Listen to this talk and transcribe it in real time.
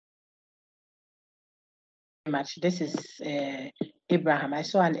much. This is Abraham. I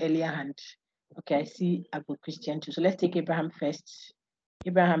saw an earlier hand. Okay, I see Abu Christian too. So let's take Abraham first.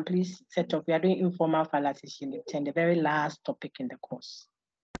 Abraham, please set up. We are doing informal fallacies unit 10, the very last topic in the course.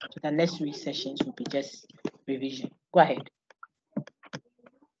 So the next 3 sessions will be just revision. Go ahead.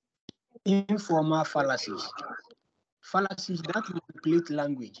 Informal fallacies. Fallacies that manipulate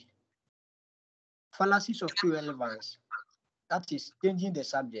language. Fallacies of irrelevance. That is changing the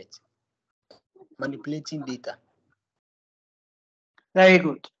subject. Manipulating data. Very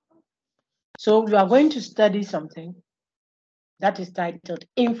good. So we are going to study something that is titled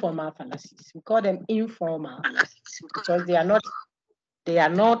informal fallacies. We call them informal because they are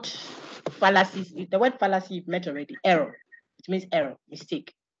not fallacies. The word fallacy you've met already, error. It means error,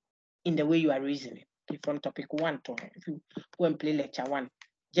 mistake in the way you are reasoning. From topic 1 to, if you go and play lecture 1,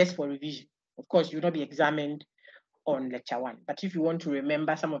 just for revision. Of course, you will not be examined on lecture 1, but if you want to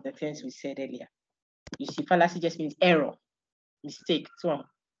remember some of the things we said earlier, you see, fallacy just means error, mistake, so on,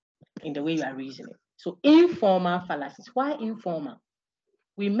 in the way you are reasoning. So informal fallacies. Why informal?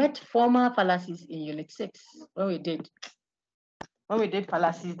 We met formal fallacies in unit 6 when we did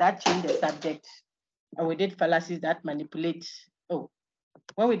fallacies that change the subject, and we did fallacies that manipulate. Oh,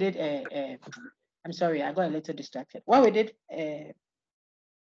 when we did I'm sorry, I got a little distracted. When we did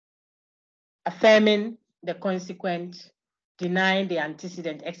affirming the consequent, denying the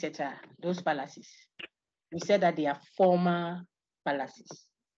antecedent, etc., those fallacies, we said that they are formal fallacies.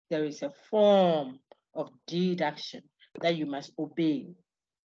 There is a form of deduction that you must obey,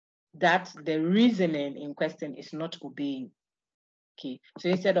 that the reasoning in question is not obeying. Okay, so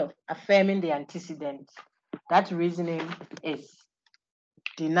instead of affirming the antecedent, that reasoning is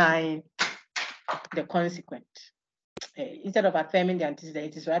denying the consequent. Instead of affirming the antecedent,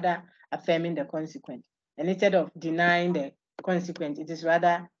 it is rather affirming the consequent. And instead of denying the consequent, it is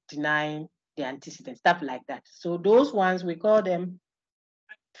rather denying the antecedent, stuff like that. So those ones, we call them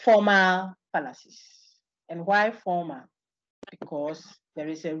formal fallacies. And why formal? Because there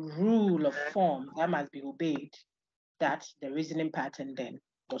is a rule of form that must be obeyed that the reasoning pattern then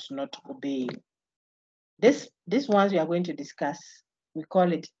was not obeying. These ones we are going to discuss, we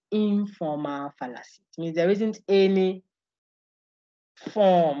call it informal fallacy. It means there isn't any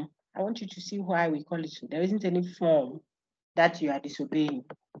form. I want you to see why we call it so. There isn't any form that you are disobeying.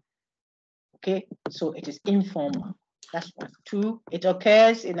 Okay, so it is informal. That's 1. 2, it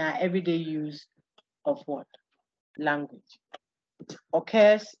occurs in our everyday use of what? Language. It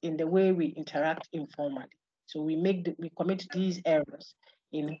occurs in the way we interact informally. So we commit these errors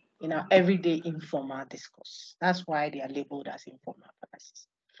in our everyday informal discourse. That's why they are labeled as informal fallacies.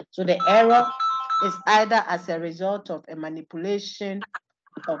 So the error is either as a result of a manipulation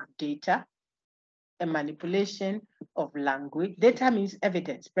of data, a manipulation of language. Data means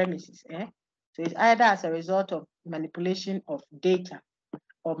evidence, premises. So it's either as a result of manipulation of data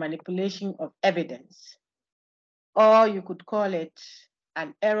or manipulation of evidence. Or you could call it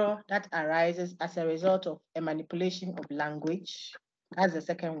an error that arises as a result of a manipulation of language. That's the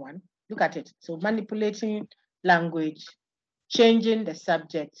second one. Look at it. So manipulating language, changing the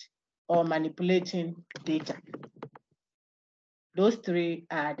subject, or manipulating data. Those 3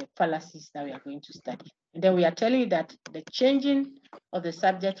 are the fallacies that we are going to study. And then we are telling you that the changing of the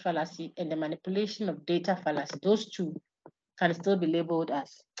subject fallacy and the manipulation of data fallacy, those 2 can still be labeled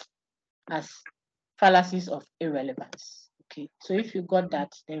as fallacies of irrelevance. Okay, so if you got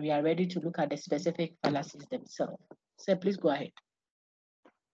that, then we are ready to look at the specific fallacies themselves. So please go ahead.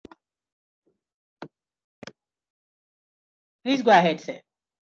 Please go ahead, sir.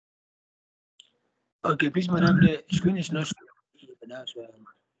 Okay, please, madam, the screen is not showing. That's why.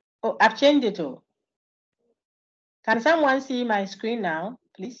 Oh, I've changed it all. Can someone see my screen now,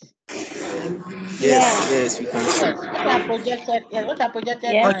 please? Yes, we can see. Yes, what I projected. Yes, what I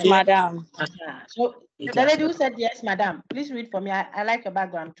projected. Yes, madam. So the lady who said yes, madam, please read for me. I like your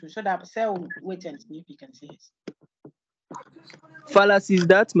background too, so that Sir will wait and see if he can see it. Fallacies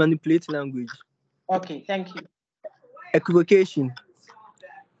that manipulate language. Okay, thank you. Equivocation.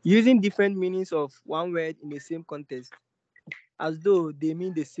 Using different meanings of one word in the same context, as though they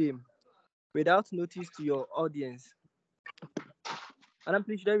mean the same, without notice to your audience. Madam,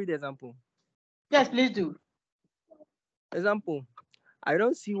 please, should I read the example? Yes, please do. Example. I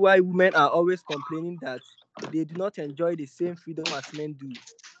don't see why women are always complaining that they do not enjoy the same freedom as men do.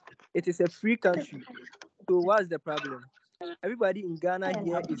 It is a free country. So what's the problem? Everybody in Ghana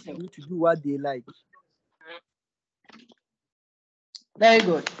here is free to do what they like. Very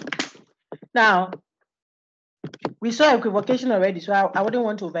good. Now, we saw equivocation already, so I wouldn't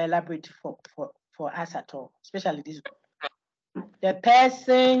want to over-elaborate for us at all, especially this group. The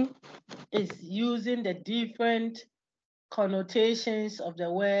person is using the different connotations of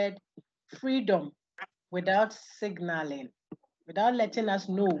the word freedom without signaling, without letting us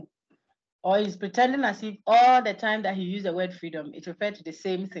know, or he's pretending as if all the time that he used the word freedom, it referred to the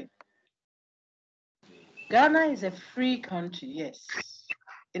same thing. Ghana is a free country, yes,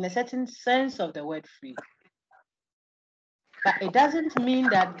 in a certain sense of the word free. But it doesn't mean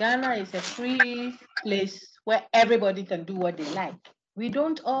that Ghana is a free place where everybody can do what they like. We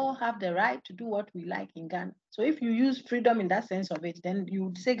don't all have the right to do what we like in Ghana. So if you use freedom in that sense of it, then you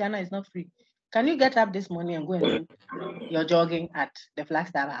would say Ghana is not free. Can you get up this morning and go and do your jogging at the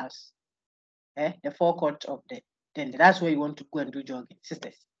Flagstaff House? The forecourt of then that's where you want to go and do jogging,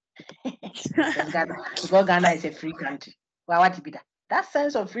 sisters. because Ghana is a free country. Well, what be that? That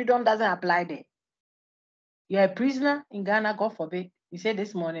sense of freedom doesn't apply there. You're a prisoner in Ghana, God forbid. You said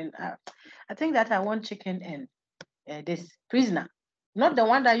this morning, I think that I want chicken and this prisoner, not the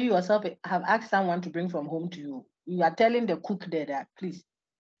one that you yourself have asked someone to bring from home to you. You are telling the cook there that, please,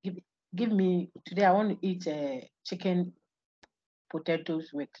 give me, today I want to eat chicken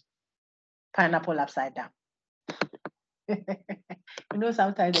potatoes with pineapple upside down.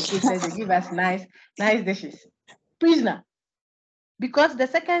 Sometimes the caterers, they give us nice dishes. Prisoner. Because the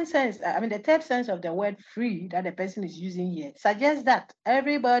third sense of the word free that the person is using here suggests that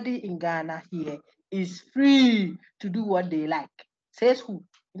everybody in Ghana here is free to do what they like. Says who?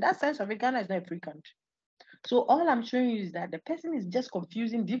 In that sense of it, Ghana is not a free country. So all I'm showing you is that the person is just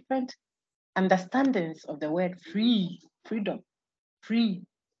confusing different understandings of the word free, freedom, free.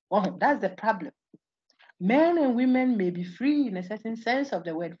 Oh, that's the problem. Men and women may be free in a certain sense of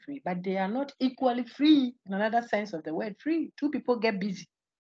the word free, but they are not equally free in another sense of the word free. Two people get busy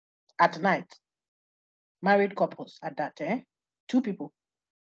at night, married couples at that, two people,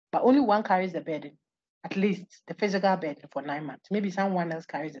 but only one carries the burden, at least the physical burden for 9 months. Maybe someone else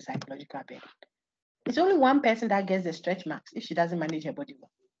carries the psychological burden. It's only one person that gets the stretch marks if she doesn't manage her body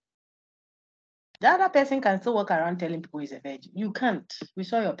well. The other person can still walk around telling people he's a virgin. You can't. We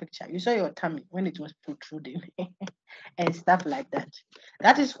saw your picture. You saw your tummy when it was protruding and stuff like that.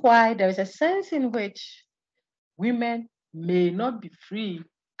 That is why there is a sense in which women may not be free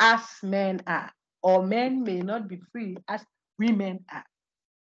as men are, or men may not be free as women are.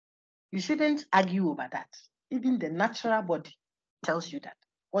 You shouldn't argue over that. Even the natural body tells you that.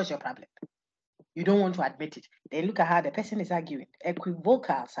 What's your problem? You don't want to admit it. Then look at how the person is arguing.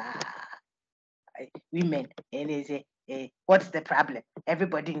 Equivocals are women. And they say, what's the problem?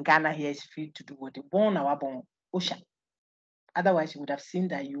 Everybody in Ghana here is free to do what they want. Osha. Otherwise, you would have seen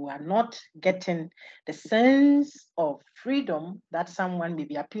that you are not getting the sense of freedom that someone may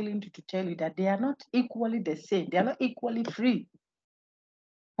be appealing to tell you that they are not equally the same. They are not equally free.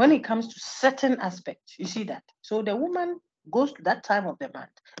 When it comes to certain aspects, you see that. So the woman goes to that time of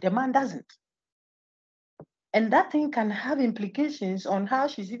the man doesn't. And that thing can have implications on how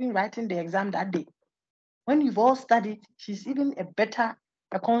she's even writing the exam that day. When you've all studied, she's even a better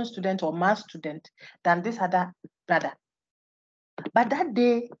econ student or math student than this other brother. But that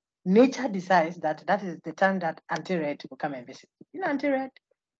day, nature decides that is the time that Auntie Red will come and visit. Auntie Red.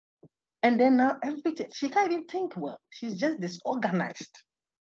 And then now everything, she can't even think well. She's just disorganized.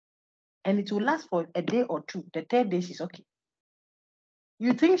 And it will last for a day or two. The third day, she's okay.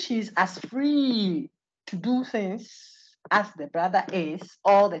 You think she's as free to do things as the brother is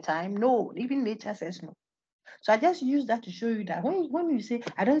all the time? No, even nature says no. So I just use that to show you that when you say,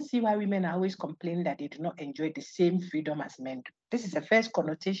 I don't see why women are always complaining that they do not enjoy the same freedom as men do. This is the first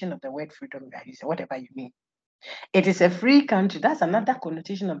connotation of the word freedom that you say, whatever you mean. It is a free country. That's another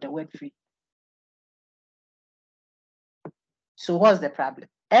connotation of the word free. So what's the problem?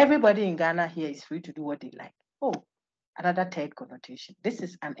 Everybody in Ghana here is free to do what they like. Oh, another third connotation. This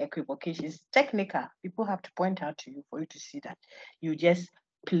is an equivocation. It's technical. People have to point out to you for you to see that you just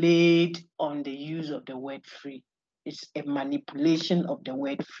played on the use of the word free. It's a manipulation of the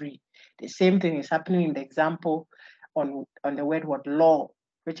word free. The same thing is happening in the example on the word law,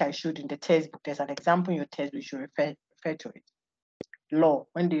 which I showed in the textbook. There's an example in your textbook. You should refer to it. Law,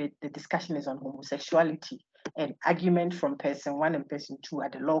 when the discussion is on homosexuality, and argument from person 1 and person 2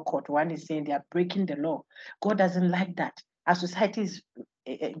 at the law court. One is saying they are breaking the law. God doesn't like that. Our society is,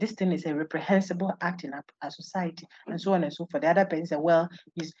 this thing is a reprehensible act in our society, and so on and so forth. The other person said, well,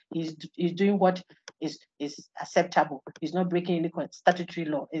 he's doing what is acceptable. He's not breaking any statutory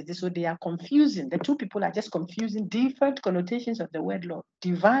law. Is this what they are confusing? The two people are just confusing different connotations of the word law.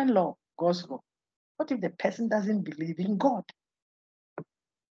 Divine law, God's law. What if the person doesn't believe in God?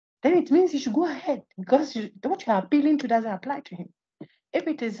 Then it means he should go ahead because what you are appealing to doesn't apply to him. If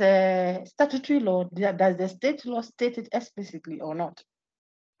it is a statutory law, does the state law state it explicitly or not?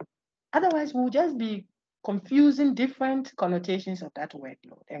 Otherwise, we'll just be confusing different connotations of that word,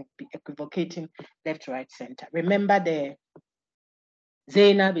 Lord, and be equivocating left, right, center. Remember the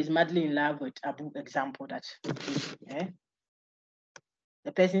Zainab is madly in love with Abu example that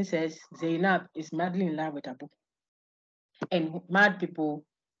the person says Zainab is madly in love with Abu, and mad people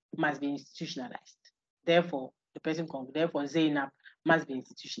must be institutionalized. Therefore, therefore Zainab must be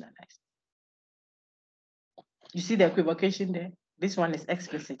institutionalized. You see the equivocation there? This one is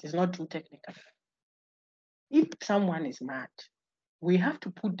explicit, it's not too technical. If someone is mad, we have to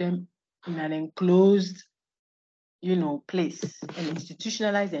put them in an enclosed, place and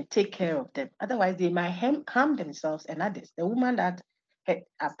institutionalize and take care of them. Otherwise, they might harm themselves and others. The woman that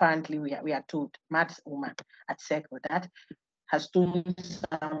apparently we are told, mad woman at Circle, that has thrown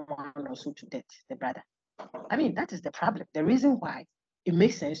someone also to death, the brother. I mean, that is the problem. The reason why it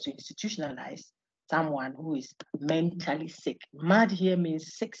makes sense to institutionalize someone who is mentally sick. Mad here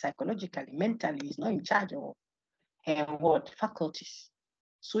means sick psychologically, mentally. He's not in charge of her faculties.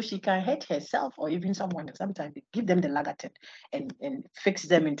 So she can hurt herself or even someone else. Sometimes they give them the lagatin and fix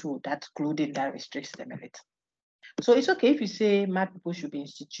them into that clothing that restricts them a little. So it's okay if you say mad people should be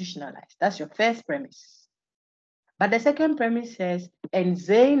institutionalized. That's your first premise. But the second premise says, and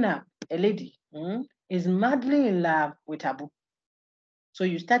Zainab, a lady, is madly in love with Abu. So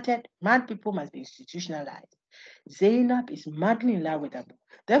you started, mad people must be institutionalized. Zainab is madly in love with Abu.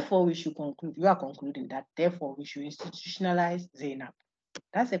 Therefore, we should conclude, you are concluding that, therefore, we should institutionalize Zainab.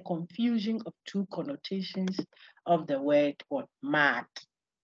 That's a confusion of two connotations of the word mad.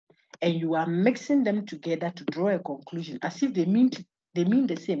 And you are mixing them together to draw a conclusion as if they mean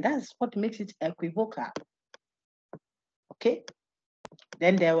the same. That's what makes it equivocal. Okay?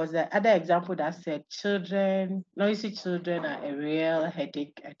 Then there was the other example that said noisy children are a real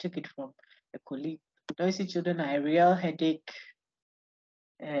headache. I took it from a colleague. Noisy children are a real headache.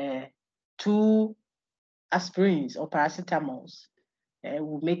 2 aspirins or paracetamols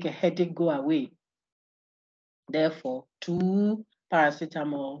will make a headache go away. Therefore, 2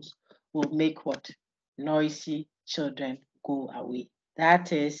 paracetamols will make what? Noisy children go away.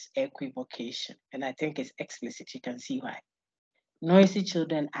 That is equivocation. And I think it's explicit. You can see why. Noisy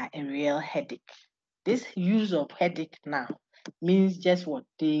children are a real headache. This use of headache now means just what?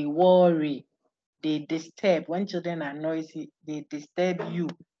 They worry, they disturb. When children are noisy, they disturb you.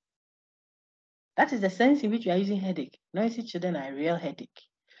 That is the sense in which we are using headache. Noisy children are a real headache.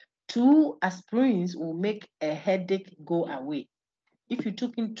 2 aspirins will make a headache go away. If you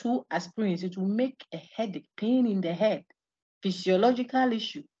took in 2 aspirins, it will make a headache, pain in the head, physiological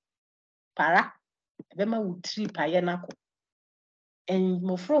issue. Para,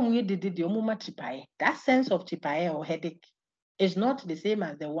 and from that sense of tripae or headache is not the same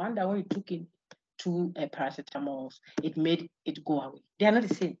as the one that when you took in 2 paracetamols, it made it go away. They are not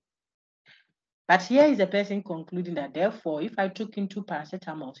the same. But here is a person concluding that therefore, if I took in 2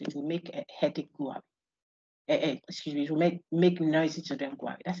 paracetamols, it will make a headache go away. It will make noisy children go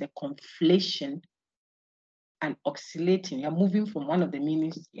away. That's a conflation and oscillating. You're moving from one of the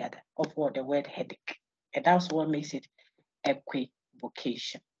meanings to the other of what the word headache. And that's what makes it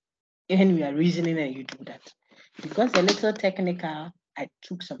equivocation. Even we are reasoning and you do that. Because a little technical, I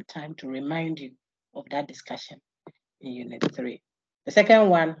took some time to remind you of that discussion in Unit 3. The second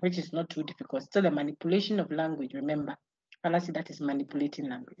one, which is not too difficult, still a manipulation of language. Remember, fallacy that is manipulating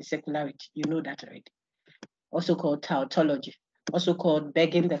language, the secularity, you know that already. Also called tautology, also called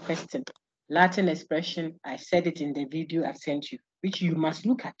begging the question. Latin expression, I said it in the video I sent you, which you must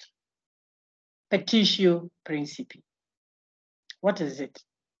look at. Petitio principi. What is it?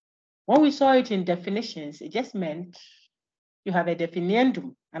 When we saw it in definitions, it just meant you have a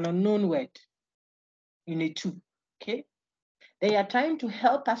definiendum, an unknown word, Unit 2, okay? They are trying to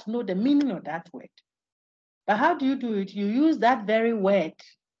help us know the meaning of that word. But how do you do it? You use that very word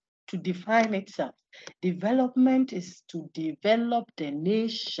to define itself. Development is to develop the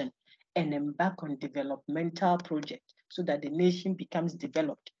nation and embark on developmental project so that the nation becomes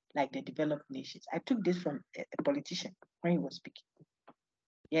developed like the developed nations. I took this from a politician when he was speaking.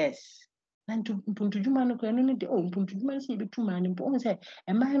 Yes. And to Mpuntujuma no kura no de Mpuntujuma say be too man mpo say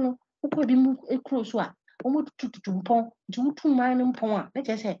e man no ukọ bi mu ekro so a omo tututu mpon nti wutu man no mpon a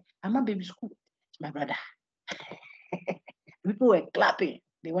na say ama baby school my brother. People were clapping.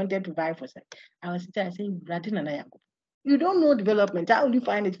 They wanted to vie for say. I was sitting saying, you don't know development. How will you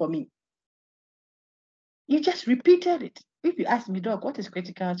find it for me? You just repeated it. If you ask me, Doc, what is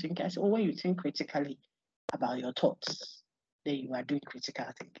critical thinking? I say, when you think critically about your thoughts, then you are doing critical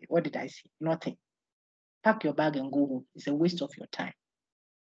thinking. What did I say? Nothing. Pack your bag and go home. It's a waste of your time.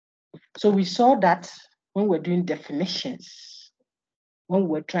 So we saw that when we're doing definitions, when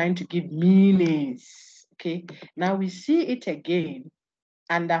we're trying to give meanings. Okay, now we see it again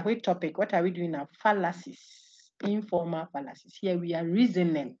under which topic? What are we doing now? Fallacies, informal fallacies. Here we are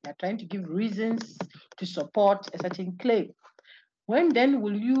reasoning. We are trying to give reasons to support a certain claim. When then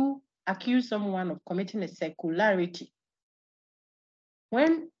will you accuse someone of committing a circularity?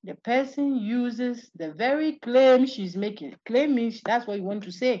 When the person uses the very claim she's making. Claim means that's what you want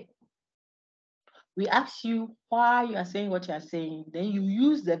to say. We ask you why you are saying what you are saying, then you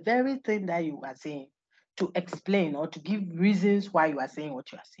use the very thing that you are saying to explain or to give reasons why you are saying what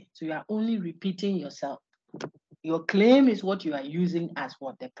you are saying. So you are only repeating yourself. Your claim is what you are using as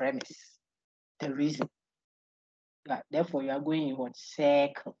what? The premise, the reason. Therefore, you are going in what?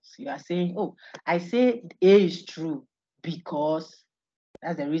 Circles. You are saying, oh, I say A is true because,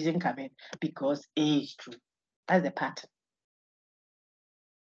 that's the reason coming, because A is true. That's the pattern.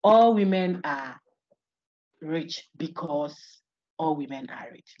 All women are rich because all women are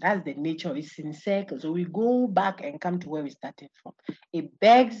rich. That's the nature. It's in circles. So we go back and come to where we started from. It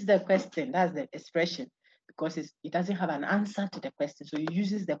begs the question. That's the expression, because it doesn't have an answer to the question. So it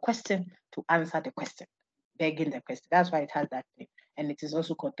uses the question to answer the question, begging the question. That's why it has that name. And it is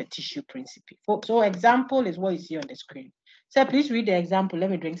also called petitio principii. So example is what you see on the screen. So please read the example. Let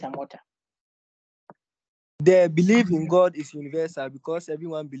me drink some water. The belief in God is universal because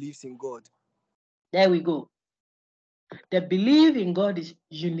everyone believes in God. There we go. The belief in God is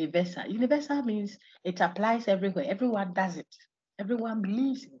universal. Universal means it applies everywhere. Everyone does it. Everyone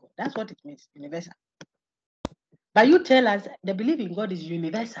believes in God. That's what it means, universal. But you tell us the belief in God is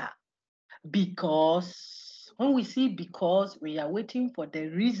universal because when we see because, we are waiting for the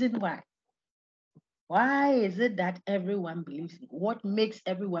reason why. Why is it that everyone believes in God? What makes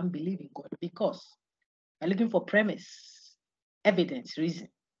everyone believe in God? Because we're looking for premise, evidence, reason.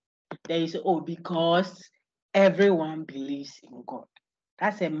 There is, because everyone believes in God.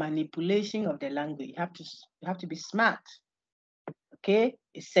 That's a manipulation of the language. You have to be smart. Okay,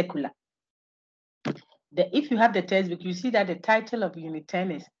 it's secular. If you have the textbook, you see that the title of Unit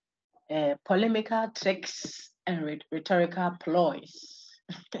 10 is polemical tricks and rhetorical ploys.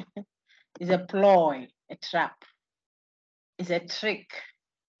 It's a ploy, a trap. It's a trick,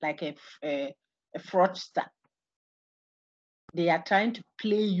 like a fraudster. They are trying to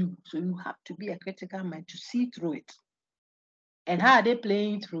play you, so you have to be a critical mind to see through it. And how are they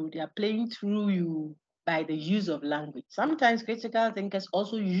playing through? They are playing through you by the use of language. Sometimes critical thinkers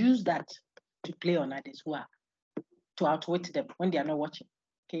also use that to play on others who are to outwit them when they are not watching.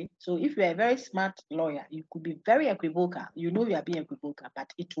 Okay, so if you are a very smart lawyer, you could be very equivocal. You know you are being equivocal,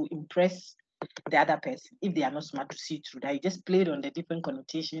 but it will impress the other person if they are not smart to see through that. You just played on the different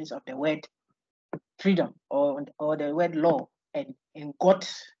connotations of the word freedom or the word law and got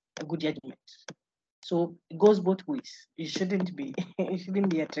a good judgment. So it goes both ways. You shouldn't be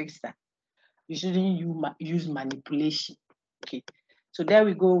a trickster. You shouldn't use manipulation. Okay. So there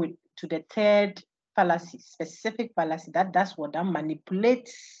we go to the third fallacy, specific fallacy. That's what that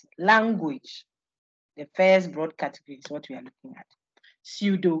manipulates language. The first broad category is what we are looking at.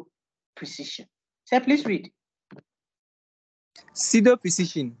 Pseudo precision. So please read. Pseudo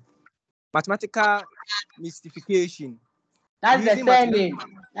precision, mathematical mystification. That's the surname.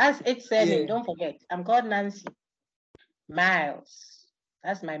 That's its surname. Yeah. Don't forget. I'm called Nancy Miles.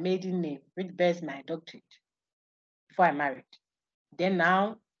 That's my maiden name, which bears my doctorate before I married. Then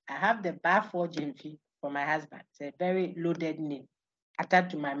now I have the Bar-4 G51 for my husband. It's a very loaded name attached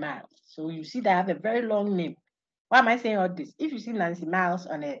to my Miles. So you see that I have a very long name. Why am I saying all this? If you see Nancy Miles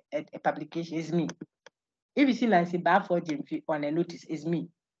on a publication, it's me. If you see Nancy Bar-4 G51 on a notice, it's me.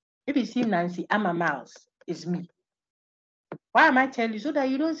 If you see Nancy Amma Miles, it's me. Why am I telling you? So that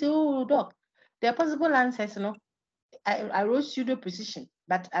you don't say, oh, doc, there are possible answers, you know. I wrote pseudo precision,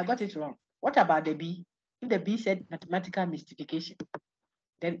 but I got it wrong. What about the B? If the B said mathematical mystification,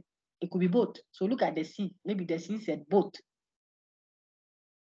 then it could be both. So look at the C. Maybe the C said both.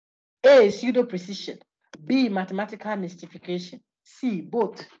 A, pseudo precision. B, mathematical mystification. C,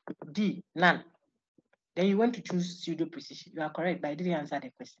 both. D, none. Then you want to choose pseudo precision. You are correct, but I didn't answer the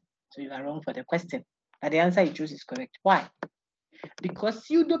question. So you are wrong for the question. But the answer you choose is correct. Why? Because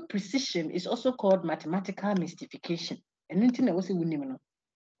pseudo precision is also called mathematical mystification. And anything that was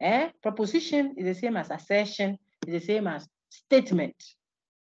a proposition is the same as assertion, is the same as statement.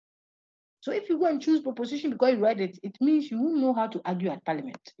 So if you go and choose proposition because you read it, it means you won't know how to argue at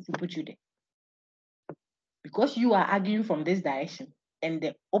parliament if you put you there. Because you are arguing from this direction and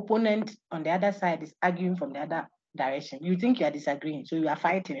the opponent on the other side is arguing from the other direction. You think you are disagreeing. So you are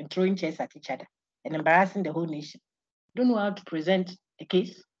fighting and throwing chairs at each other and embarrassing the whole nation. You don't know how to present a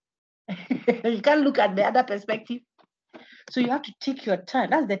case. You can't look at the other perspective. So you have to take your time.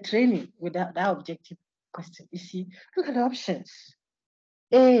 That's the training with that objective question. You see, look at the options.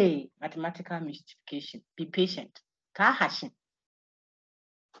 A, mathematical mystification. Be patient. Ka hashing.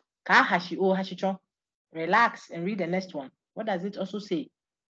 Ka hashi o hashichon. Relax and read the next one. What does it also say?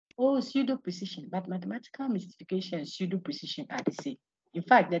 Oh, pseudo precision. But mathematical mystification and pseudo precision are the same. In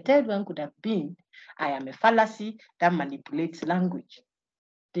fact, the third one could have been, I am a fallacy that manipulates language.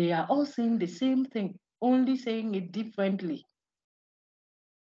 They are all saying the same thing, only saying it differently.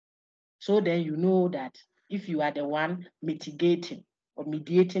 So then you know that if you are the one mitigating or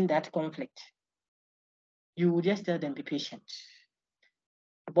mediating that conflict, you will just tell them, be patient.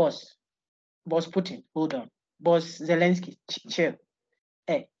 Boss Putin, hold on. Boss Zelensky, chill.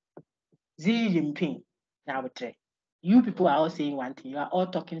 Hey, Xi Jinping, now you people are all saying one thing. You are all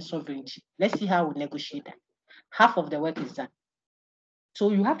talking sovereignty. Let's see how we negotiate that. Half of the work is done.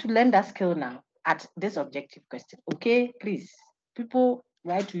 So you have to learn that skill now at this objective question. Okay, please. People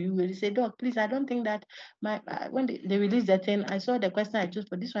write to you, they say, Doc, please, I don't think that when they released the thing, I saw the question I chose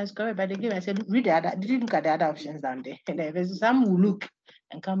for this one is correct, but again, I said, read the other, did you look at the other options down there? And there's some who look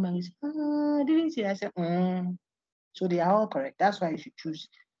and come back and say, I didn't see. I said, So they are all correct. That's why you should choose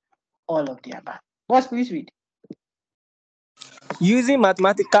all of the above. Boss, please read. Using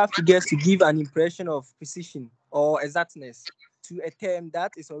mathematical figures to give an impression of precision or exactness to a term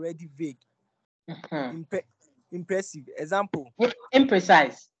that is already vague. Impressive. Example.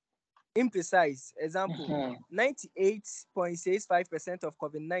 Imprecise. Example. 98.65% of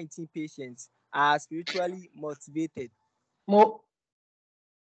COVID-19 patients are spiritually motivated.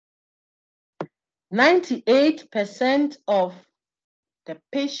 98% of the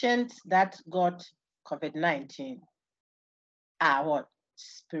patients that got COVID-19 are what?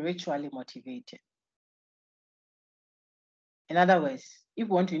 Spiritually motivated. In other words, if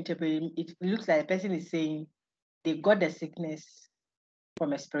you want to interpret it, it looks like a person is saying they got the sickness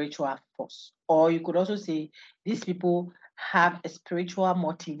from a spiritual force. Or you could also say these people have a spiritual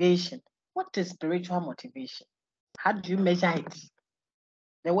motivation. What is spiritual motivation? How do you measure it?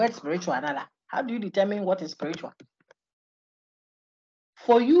 The word spiritual, how do you determine what is spiritual?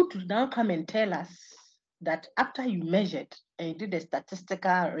 For you to now come and tell us that after you measured and you did the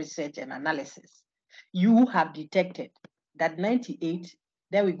statistical research and analysis, you have detected that 98,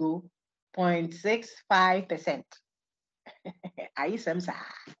 there we go, 0.65%.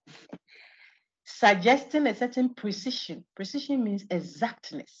 Suggesting a certain precision. Precision means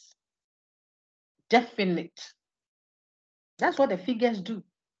exactness, definite. That's what the figures do.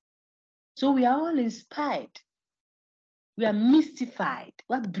 So we are all inspired. We are mystified.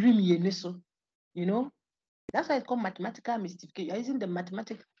 What dream you know? That's why it's called mathematical mystification. You're using the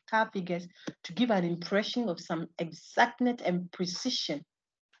mathematical figures to give an impression of some exactness and precision.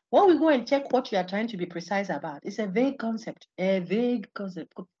 When we go and check what you are trying to be precise about, it's a vague concept. A vague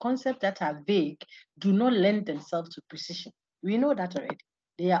concept. Concepts that are vague do not lend themselves to precision. We know that already.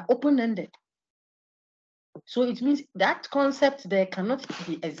 They are open-ended. So it means that concept there cannot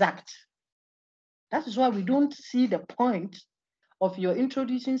be exact. That is why we don't see the point of your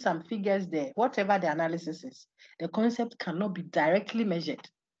introducing some figures there, whatever the analysis is. The concept cannot be directly measured.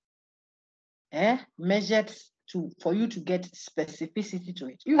 Measured for you to get specificity to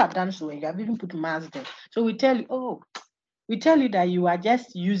it. You have done so, and you have even put maths there. So we tell you, that you are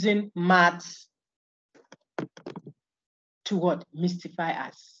just using maths to what? Mystify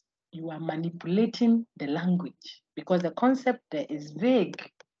us. You are manipulating the language because the concept there is vague.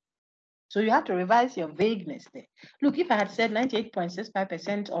 So you have to revise your vagueness there. Look, if I had said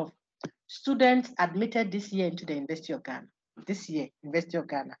 98.65% of students admitted this year into the University of Ghana, this year,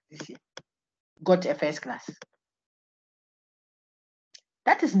 got a first class.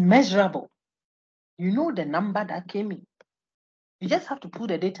 That is measurable. You know the number that came in. You just have to pull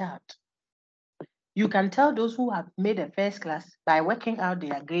the data out. You can tell those who have made a first class by working out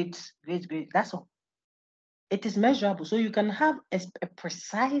their grades. That's all. It is measurable. So you can have a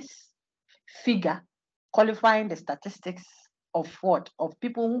precise figure qualifying the statistics of what? Of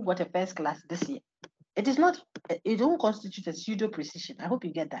people who got a first class this year. It don't constitute a pseudo precision. I hope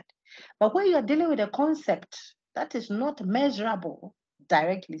you get that. But when you are dealing with a concept that is not measurable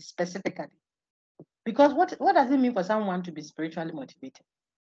directly, specifically, because what does it mean for someone to be spiritually motivated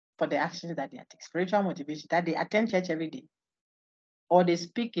for the actions that they take? Spiritual motivation, that they attend church every day, or they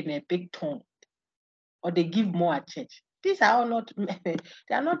speak in a big tone, or they give more at church. These are all not, they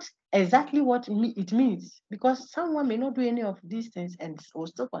are not exactly what it means, because someone may not do any of these things and will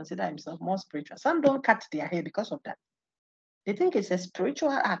still consider himself more spiritual. Some don't cut their hair because of that. They think it's a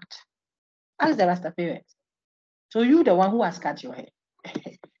spiritual act. Ask the Rastafarians. So you, the one who has cut your hair,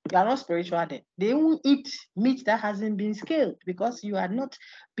 You are not spiritual then. They won't eat meat that hasn't been scaled because you are not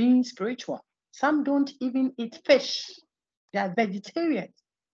being spiritual. Some don't even eat fish. They are vegetarians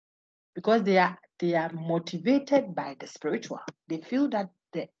because they are motivated by the spiritual. They feel that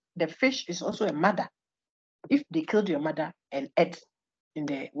the fish is also a mother. If they killed your mother and ate in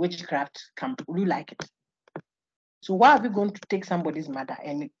the witchcraft camp, would you like it? So why are we going to take somebody's mother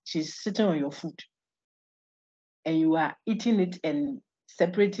and she's sitting on your food and you are eating it and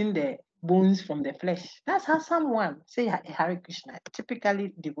separating the bones from the flesh? That's how someone, say Hare Krishna,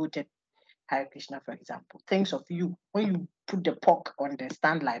 typically devoted Hare Krishna, for example, thinks of you when you put the pork on the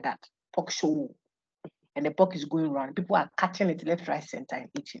stand like that, pork show, and the pork is going around. People are catching it left, right, center, and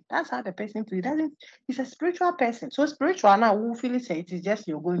eating. That's how the person feels. He's a spiritual person. So spiritual now, we feel say it is just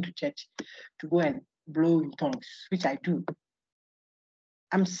you're going to church to go and blow in tongues, which I do.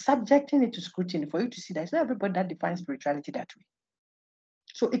 I'm subjecting it to scrutiny for you to see that it's not everybody that defines spirituality that way.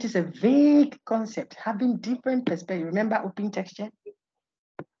 So it is a vague concept, having different perspectives. Remember open texture?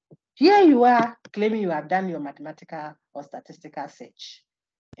 Here you are claiming you have done your mathematical or statistical search,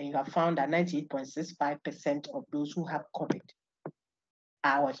 and you have found that 98.65% of those who have COVID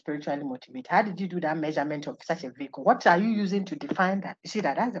are spiritually motivated. How did you do that measurement of such a vehicle? What are you using to define that? You see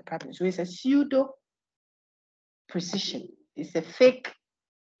that's the problem. So it's a pseudo precision. It's a fake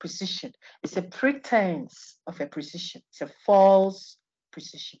precision. It's a pretense of a precision. It's a false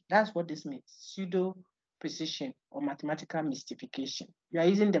precision. That's what this means. Pseudo precision or mathematical mystification. You are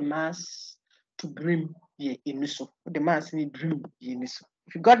using the mass to brim the inuso. The mass need brim the inuso.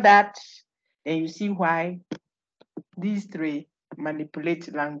 If you got that, then you see why these three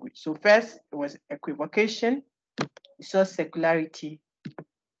manipulate language. So first, it was equivocation, we saw secularity,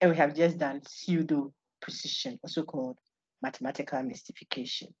 and we have just done pseudo precision, also called mathematical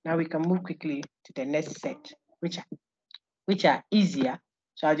mystification. Now we can move quickly to the next set, which are easier.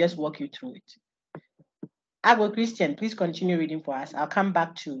 So I'll just walk you through it. Agbo Christian, please continue reading for us. I'll come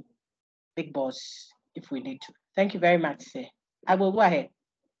back to Big Boss if we need to. Thank you very much, sir. Agbo, go ahead.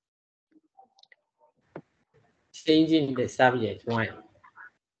 Changing the subject. 1.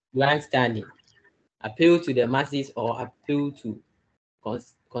 Blank standing. Appeal to the masses or appeal to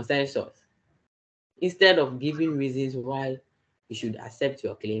consensus. Instead of giving reasons why you should accept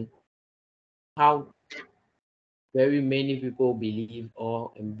your claim, how very many people believe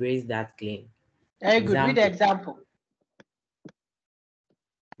or embrace that claim. Very good. Read the example.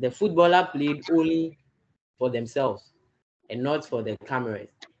 The footballer played only for themselves and not for the cameras.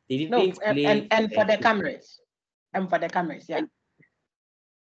 They didn't play and for the cameras. And for the cameras, yeah.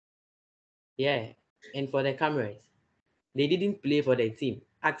 Yeah, and for the cameras. They didn't play for the team.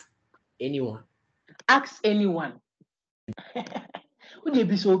 Ask anyone. Ask anyone. Would you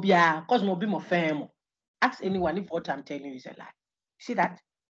be so bia? Cause no be more firm. Ask anyone if what I'm telling you is a lie. See that?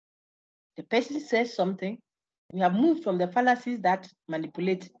 The person says something. We have moved from the fallacies that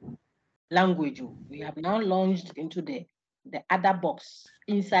manipulate language. We have now launched into the other box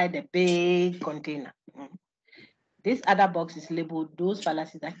inside the big container. This other box is labeled those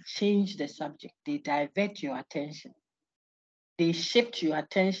fallacies that change the subject. They divert your attention. They shift your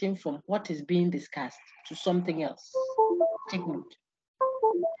attention from what is being discussed to something else. Take note.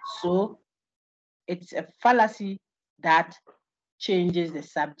 So it's a fallacy that changes the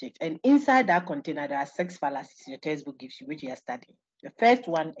subject. And inside that container, there are 6 fallacies your textbook gives you, which you are studying. The first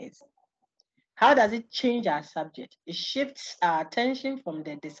one is, how does it change our subject? It shifts our attention from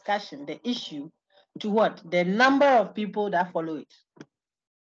the discussion, the issue, to what? The number of people that follow it.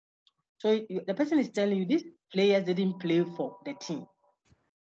 So the person is telling you these players didn't play for the team.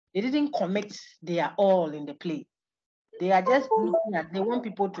 They didn't commit their all in the play. They are just looking at, they want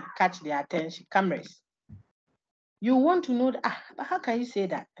people to catch their attention, cameras. You want to know, but how can you say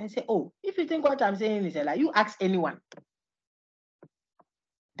that? I say, oh, if you think what I'm saying is a lie, you ask anyone.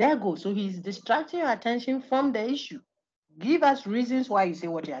 There goes. So he's distracting your attention from the issue. Give us reasons why you say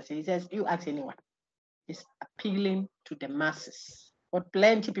what you are saying. He says, you ask anyone. It's appealing to the masses. What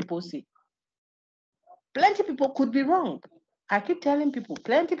plenty people say. Plenty people could be wrong. I keep telling people,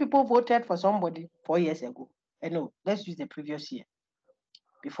 plenty people voted for somebody 4 years ago. And no, let's use the previous year.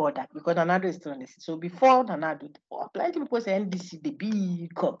 Before that, because Nanado is still on this. So before Nanado, plenty people say NDC, the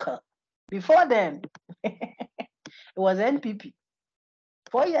big cocker. Before then, it was NPP.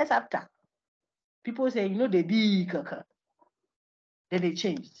 4 years after, people say, the big cocker. Then they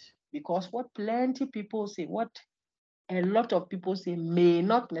changed. Because what plenty people say, what a lot of people say may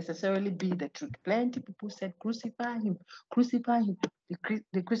not necessarily be the truth. Plenty people said, crucify him, crucify him.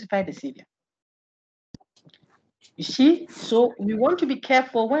 They crucified the Savior. You see, so we want to be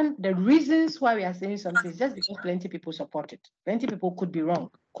careful when the reasons why we are saying something is just because plenty people support it. Plenty people could be wrong,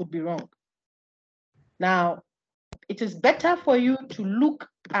 Now, it is better for you to look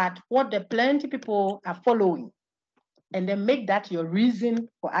at what the plenty people are following and then make that your reason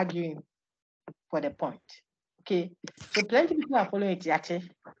for arguing for the point. Okay, so plenty people are following it.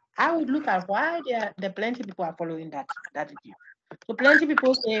 I would look at why the plenty people are following that view. So plenty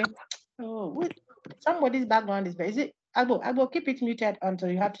people say, oh, wait, somebody's background is very, is it, Agbo, keep it muted until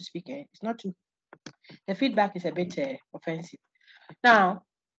you have to speak. It's not too, the feedback is a bit offensive. Now,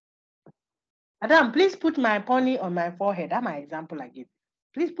 Adam, please put my pony on my forehead. That's my example I give.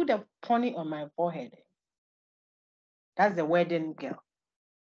 Please put a pony on my forehead. That's the wedding girl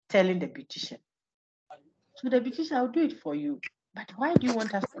telling the beautician. So the beautician, I'll do it for you. But why do you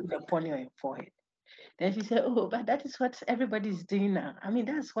want us to put a pony on your forehead? Then she said, oh, but that is what everybody is doing now. I mean,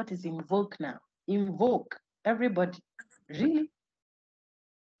 that's what is in vogue now. In vogue, everybody. Really?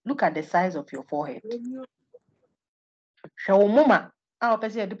 Look at the size of your forehead.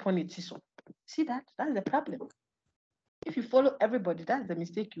 See that? That's the problem. If you follow everybody, that's the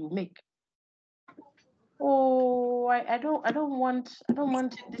mistake you make. Oh, I don't want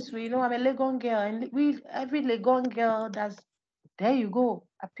it this way. You know, I'm a Legon girl, and every Legon girl does. There you go,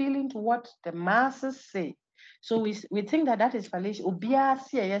 appealing to what the masses say. So we think that is fallacious. Obia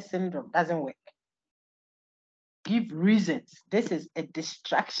CIS syndrome doesn't work. Give reasons. This is a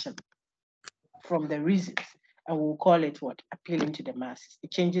distraction from the reasons, and we'll call it what? Appealing to the masses.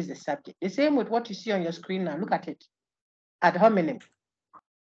 It changes the subject. The same with what you see on your screen now. Look at it. Ad hominem.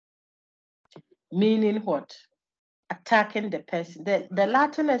 Meaning what? Attacking the person. The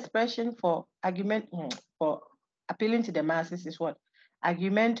Latin expression for argument, for appealing to the masses is what?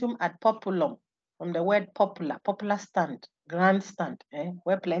 Argumentum ad populum, from the word popular stand, grandstand,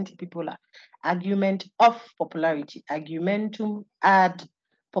 where plenty people are. Argument of popularity, argumentum ad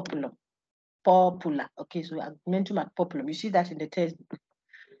populum, popular. Okay, so argumentum ad populum. You see that in the textbook.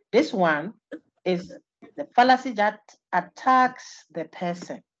 This one is the fallacy that attacks the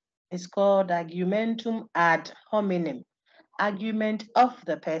person. It's called argumentum ad hominem, argument of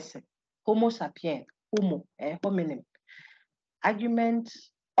the person. Homo sapien, homo, hominem. Argument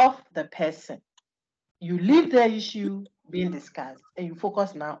of the person. You leave the issue being discussed and you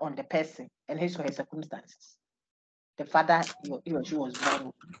focus now on the person and his or her circumstances. The father he or she was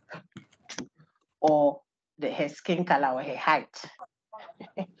born to, or her skin color or her height.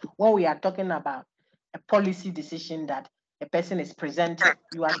 When we are talking about a policy decision that a person is presenting,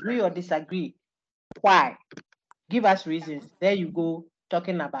 you agree or disagree. Why? Give us reasons. There you go,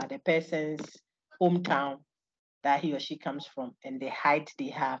 talking about the person's hometown that he or she comes from and the height they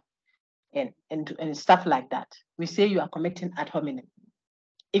have and stuff like that. We say you are committing ad hominem.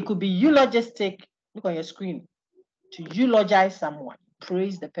 It could be eulogistic. Look on your screen. To eulogize someone,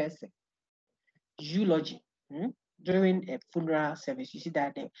 praise the person. Eulogy. During a funeral service, you see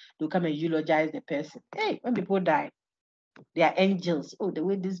that they'll come and eulogize the person. Hey, when people die, they are angels. Oh, the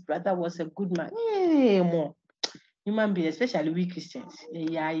way this brother was a good man. Hey, more. Human beings, especially we Christians,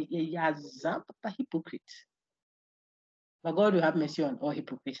 hypocrites. But God will have mercy on all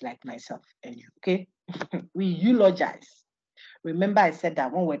hypocrites like myself and you, okay? We eulogize. Remember I said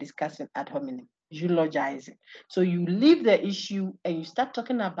that when we're discussing ad hominem, eulogizing. So you leave the issue and you start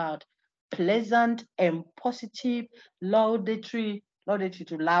talking about pleasant and positive laudatory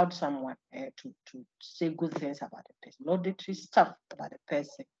to laud someone, to say good things about the person, laudatory stuff about the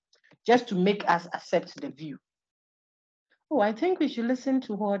person, just to make us accept the view. Oh, I think we should listen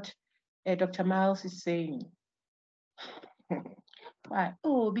to what Dr. Miles is saying. Why?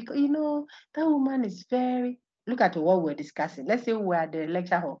 Oh, because that woman is very. Look at what we're discussing. Let's say we're at the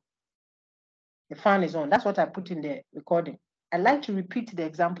lecture hall. The fan is on. That's what I put in the recording. I like to repeat the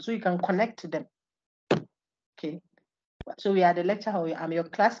example so you can connect to them. Okay. So we are at the lecture hall. I'm your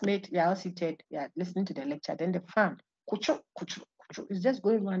classmate. We are all seated. We are listening to the lecture. Then the fan, is just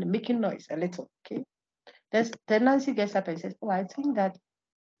going around and making noise a little. Okay. Then Nancy gets up and says, "Oh, I think that,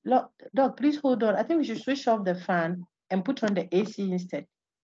 Doc, please hold on. I think we should switch off the fan and put on the AC instead,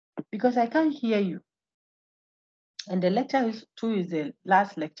 because I can't hear you." And the lecture is the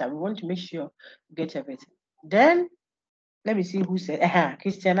last lecture. We want to make sure we get everything. Then, let me see who said,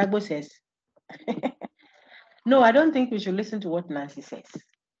 Christian Agbo says, no, I don't think we should listen to what Nancy says.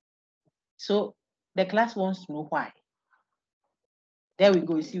 So the class wants to know why. There we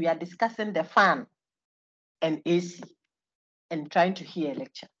go. You see, we are discussing the fan and AC and trying to hear a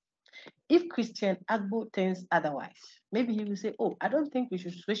lecture. If Christian Agbo thinks otherwise, maybe he will say, oh, I don't think we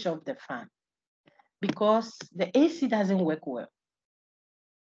should switch off the fan because the AC doesn't work well.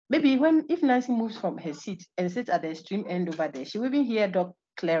 Maybe if Nancy moves from her seat and sits at the extreme end over there, she will even hear Doc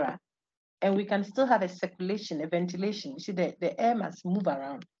clearer, and we can still have a circulation, a ventilation. You see, the air must move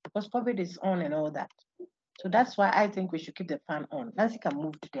around because COVID is on and all that. So that's why I think we should keep the fan on. Nancy can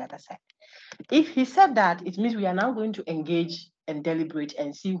move to the other side. If he said that, it means we are now going to engage and deliberate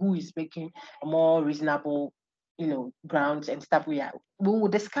and see who is making a more reasonable, grounds and stuff. We will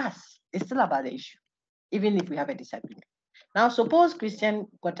discuss. It's still about the issue, even if we have a disagreement. Now, suppose Christian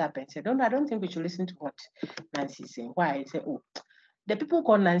got up and said, "No, I don't think we should listen to what Nancy is saying." Why? He said, "Oh, the people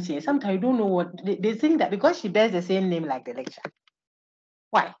call Nancy, sometimes you don't know what they think that because she bears the same name like the lecturer.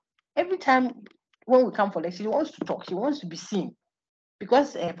 Why? Every time when we come for lecture, she wants to talk, she wants to be seen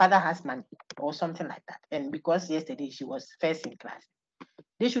because her father has money or something like that. And because yesterday she was first in class,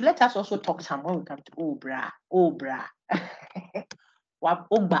 they should let us also talk some when we come to oh bra, Oba,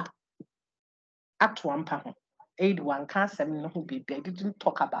 at one pound. Aid one can't say no baby. I didn't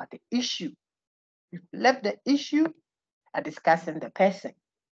talk about the issue. You left the issue at discussing the person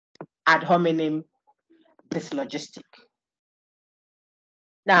ad hominem dyslogistic.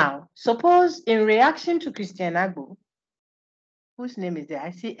 Now, suppose in reaction to Christian Agbo, whose name is there?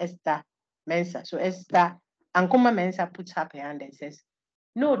 I see Esther Mensah. So Esther Ankoma Mensah puts up her hand and says,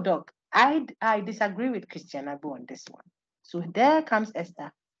 "No, Doc, I disagree with Christian Agbo on this one." So there comes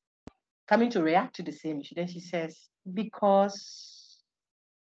Esther coming to react to the same issue. Then she says, "Because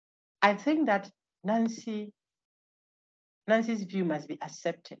I think that Nancy's view must be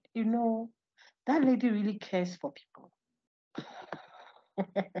accepted. That lady really cares for people."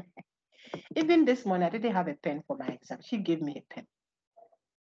 Even this morning, I didn't have a pen for my exam. She gave me a pen.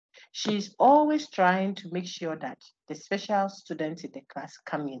 She's always trying to make sure that the special students in the class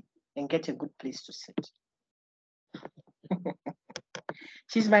come in and get a good place to sit.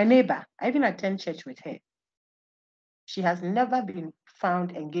 She's my neighbor. I even attend church with her. She has never been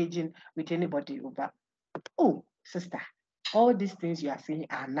found engaging with anybody over, "Oh, sister, all these things you are saying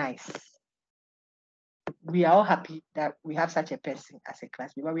are nice. We are all happy that we have such a person as a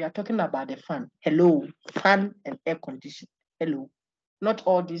classmate, but we are talking about the fun. Hello, fun and air condition. Hello. Not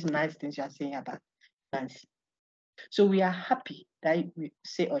all these nice things you are saying about Nancy." So we are happy that we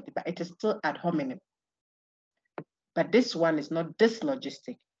say all but it is still ad hominem. But this one is not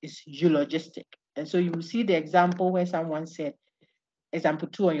dyslogistic, it's eulogistic. And so you will see the example where someone said, example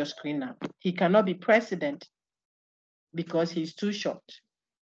 2 on your screen now, "He cannot be president because he's too short."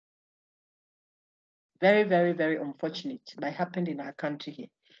 Very, very, very unfortunate, but happened in our country here.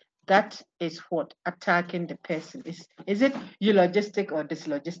 That is what attacking the person is. Is it eulogistic or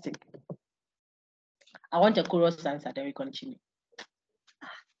dyslogistic? I want a chorus answer, then we continue.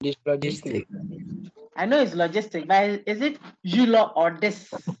 Dyslogistic. I know it's logistic, but is it eulo or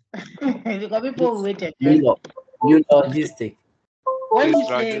this? Because people waited. Eulogistic. When you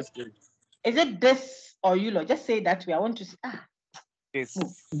say, is it this or eulo? Just say that way. I want to see.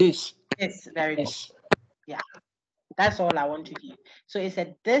 This. Yes, very good. Yeah, that's all I want to hear. So it's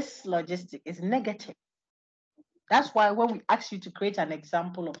a dyslogistic. It's negative. That's why when we ask you to create an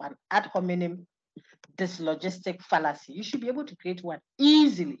example of an ad hominem dyslogistic fallacy, you should be able to create one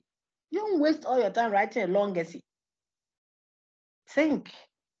easily. You don't waste all your time writing a long essay. Think.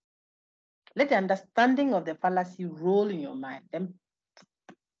 Let the understanding of the fallacy roll in your mind. Then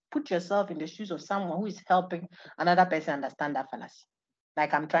put yourself in the shoes of someone who is helping another person understand that fallacy.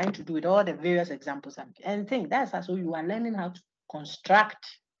 Like I'm trying to do with all the various examples. And think that's how you are learning how to construct,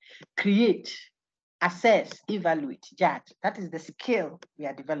 create, assess, evaluate, judge. That is the skill we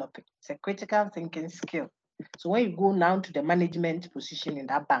are developing. It's a critical thinking skill. So when you go now to the management position in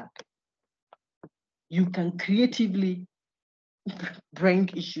that bank, you can creatively bring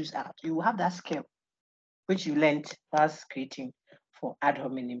issues out. You will have that skill, which you learned whilst creating for ad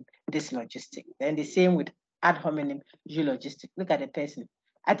hominem dyslogistic. Then the same with ad hominem eulogistic. Look at the person.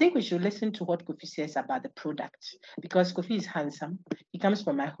 I think we should listen to what Kofi says about the product, because Kofi is handsome. He comes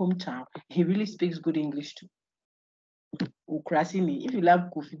from my hometown. He really speaks good English too. Ukrasini, if you love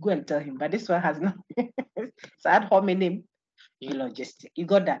Kofi, go and tell him. But this one has no. It's ad hominem eulogistic. You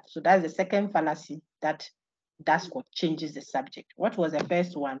got that? So that's the second fallacy that's what changes the subject. What was the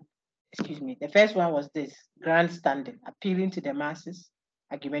first one? Excuse me. The first one was this: grandstanding, appealing to the masses,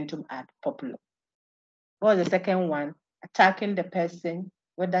 argumentum ad populum. What was the second one? Attacking the person,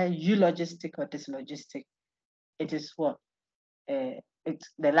 whether eulogistic or dyslogistic. It is what?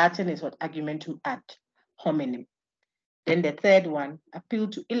 It's the Latin is what? Argumentum ad hominem. Then the third one, appeal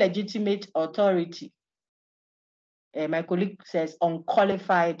to illegitimate authority. My colleague says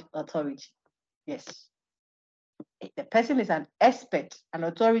unqualified authority. Yes. The person is an expert, an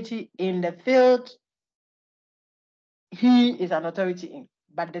authority in the field he is an authority in.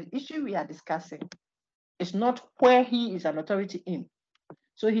 But the issue we are discussing is not where he is an authority in.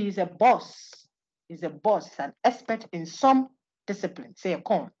 So he is a boss. He's a boss, he's an expert in some discipline, say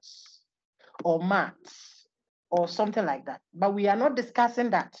accounts or maths or something like that. But we are not discussing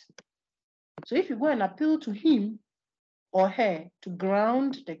that. So if you go and appeal to him or her to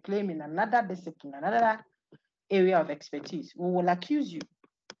ground the claim in another discipline, another area of expertise, we will accuse you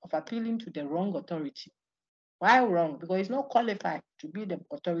of appealing to the wrong authority. Why wrong? Because he's not qualified to be the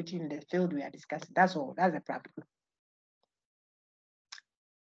authority in the field we are discussing. That's all. That's the problem.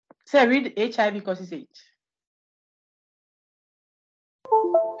 So read HIV causes AIDS.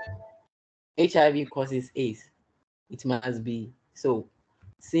 HIV causes AIDS. It must be so.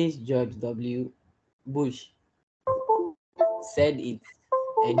 Since George W. Bush said it,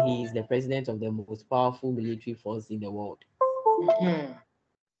 and he is the president of the most powerful military force in the world.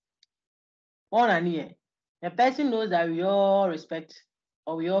 On and here, the person knows that we all respect,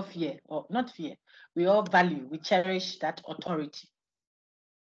 or we all fear, or not fear, we all value, we cherish that authority.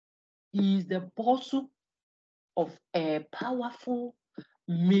 He is the boss of a powerful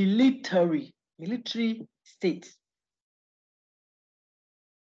military state.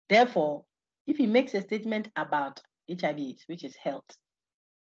 Therefore, if he makes a statement about HIV/AIDS, which is health,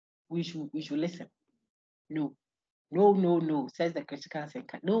 we should listen. No, says the critical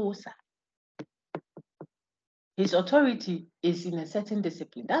thinker. No, sir. His authority is in a certain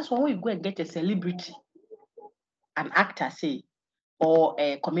discipline. That's why we go and get a celebrity, an actor, say, or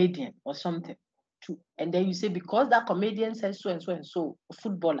a comedian or something, and then you say, because that comedian says so and so and so, a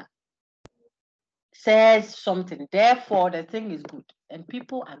footballer says something, therefore the thing is good. And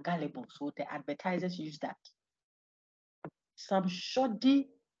people are gullible, so the advertisers use that. Some shoddy,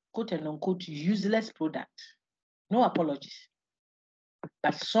 quote and unquote, useless product. No apologies.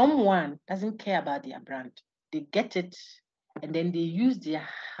 But someone doesn't care about their brand. They get it, and then they use their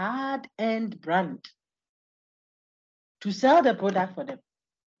hard-earned brand to sell the product for them.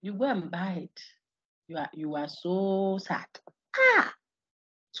 You go and buy it. You are so sad.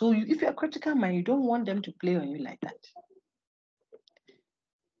 So if you're a critical mind, you don't want them to play on you like that.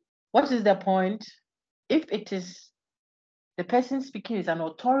 What is the point? If it is the person speaking is an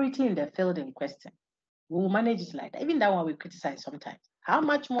authority in the field in question, we will manage it like that. Even that one we criticize sometimes. How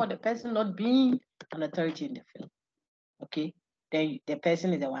much more the person not being an authority in the field? Okay, then the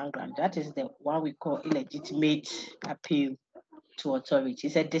person is the one ground. That is the one we call illegitimate appeal to authority.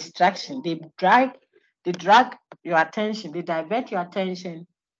 It's a distraction. They drag your attention, they divert your attention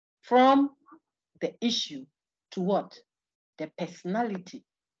from the issue to what? The personality,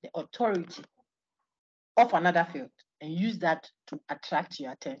 the authority of another field, and use that to attract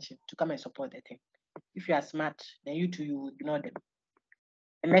your attention to come and support the thing. If you are smart, then you too, you will ignore them.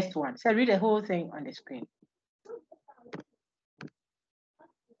 The next one. So read the whole thing on the screen.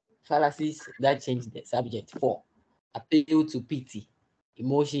 Fallacies that change the subject. 4. Appeal to pity,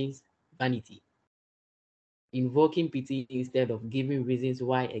 emotions, vanity. Invoking pity instead of giving reasons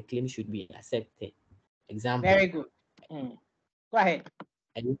why a claim should be accepted. Example. Very good. Go ahead.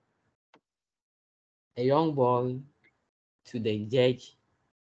 A young boy to the judge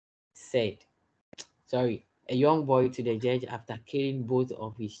said, a young boy to the judge after killing both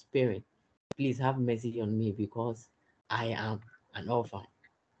of his parents, please have mercy on me because I am an orphan.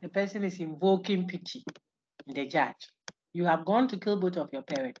 The person is invoking pity in the judge. You have gone to kill both of your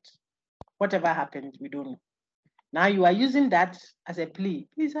parents. Whatever happened, we don't know. Now you are using that as a plea.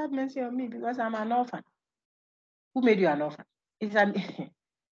 Please have mercy on me because I'm an orphan. Who made you an orphan? It's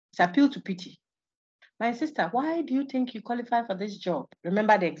appeal to pity. My sister, why do you think you qualify for this job?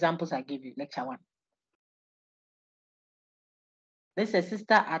 Remember the examples I gave you, lecture 1. There's a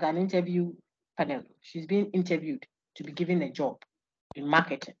sister at an interview panel. She's being interviewed to be given a job in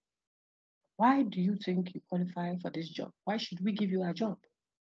marketing. Why do you think you qualify for this job? Why should we give you a job?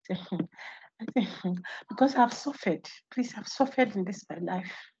 Because I've suffered. Please, I've suffered in this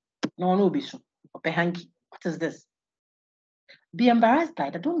life. No, be so. What is this? Be embarrassed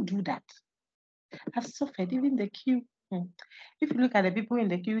by that. Don't do that. I've suffered, even the queue. If you look at the people in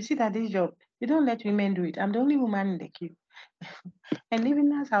the queue, you see that this job, they don't let women do it. I'm the only woman in the queue. And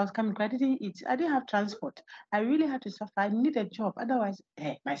even as I was coming, I didn't eat. I didn't have transport. I really had to suffer. I need a job. Otherwise,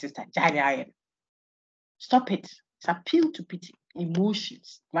 my sister, stop it. It's appeal to pity,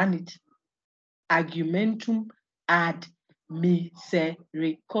 emotions, vanity, argumentum ad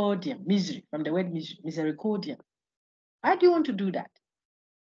misericordiam. Misery, from the word misericordiam. Why do you want to do that?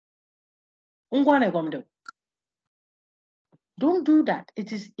 Don't do that.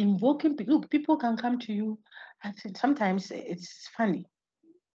 It is invoking. Look, people can come to you. I think sometimes it's funny.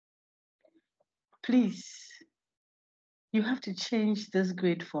 Please, you have to change this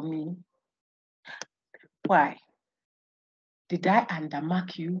grade for me. Why? Did I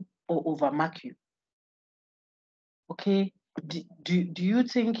undermark you or overmark you? Okay. Do you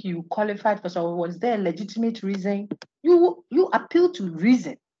think you qualified for some? Was there a legitimate reason? You appeal to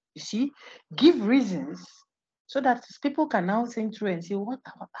reason. You see, give reasons so that people can now think through and say,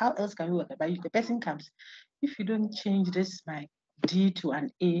 how else can we work? But if the person comes, if you don't change this, my D to an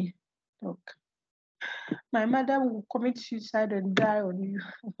A, look, my mother will commit suicide and die on you.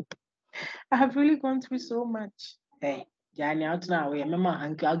 I have really gone through so much. Hey, Johnny, out now. Mama,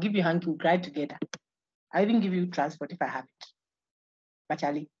 hanky. I'll give you hanky. We'll cry together. I even give you transport if I have it. But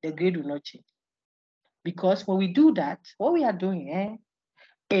Charlie, the grade will not change. Because when we do that, what we are doing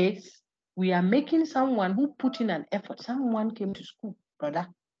is we are making someone who put in an effort. Someone came to school, brother.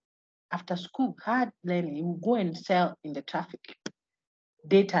 After school, hard learning, he will go and sell in the traffic.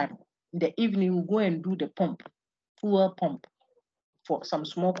 Daytime, in the evening, he will go and do the pump, fuel pump for some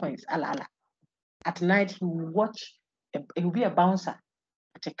small coins, ala. At night, he will watch, he will be a bouncer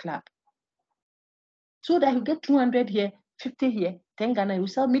at a club. So that he'll get 200 here, 50 here, 10 Ghana, he will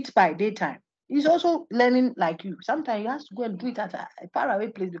sell meat pie daytime. He's also learning like you. Sometimes he has to go and do it at a faraway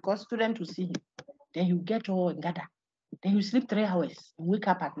place because students will see him. Then he'll get all and gather. Then he'll sleep 3 hours, wake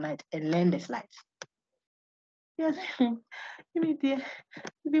up at night and learn the slides. Yes,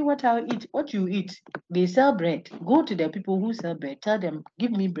 maybe what I'll eat, what you eat. They sell bread. Go to the people who sell bread. Tell them,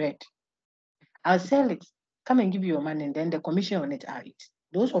 give me bread. I'll sell it. Come and give you your money, and then the commission on it, I'll eat.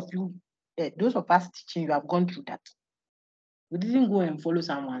 Those of us teaching, you have gone through that. We didn't go and follow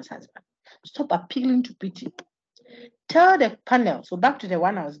someone's husband. Stop appealing to pity. Tell the panel, so back to the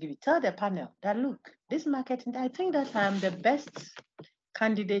one I was giving, tell the panel that, look, this marketing, I think that I'm the best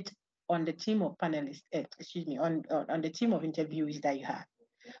candidate on the team of panelists, on the team of interviewees that you have.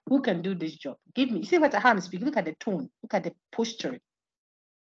 Who can do this job? Give me, see what I'm speaking, look at the tone, look at the posture.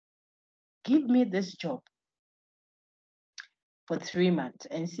 Give me this job for 3 months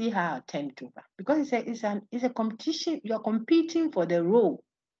and see how I'll turn it over. Because it's a competition, you're competing for the role.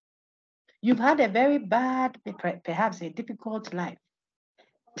 You've had a very bad, perhaps a difficult life.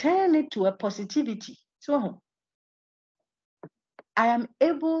 Turn it to a positivity. So I am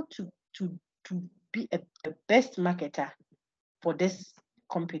able to be a best marketer for this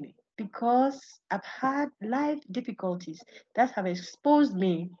company because I've had life difficulties that have exposed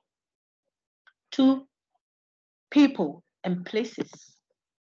me to people and places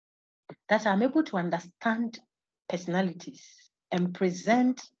that I'm able to understand personalities and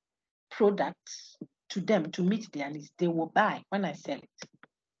present products to them to meet their needs. They will buy when I sell it.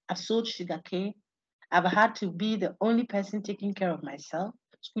 I've sold sugarcane. I've had to be the only person taking care of myself.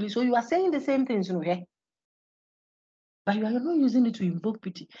 So you are saying the same things, but you are not using it to invoke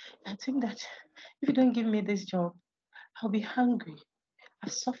pity. I think that if you don't give me this job, I'll be hungry.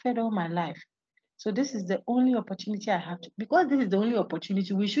 I've suffered all my life. So this is the only opportunity I have to, because this is the only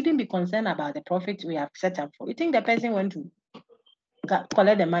opportunity, we shouldn't be concerned about the profit we have set up for. You think the person went to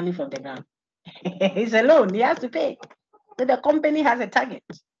collect the money from the ground? It's a loan, he has to pay. So the company has a target.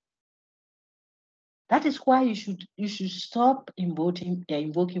 That is why you should stop invoking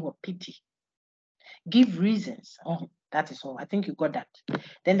of pity. Give reasons. Oh, that is all. I think you got that.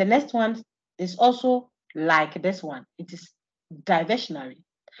 Then the next one is also like this one. It is diversionary,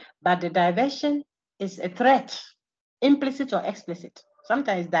 but the diversion is a threat, implicit or explicit.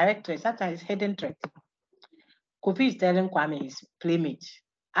 Sometimes direct threat, sometimes hidden threat. Kofi is telling Kwame, his playmate,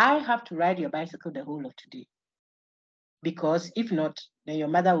 I have to ride your bicycle the whole of today. Because if not, then your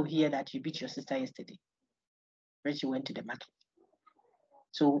mother will hear that you beat your sister yesterday when she went to the market.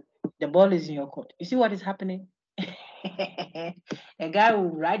 So the ball is in your court. You see what is happening? A guy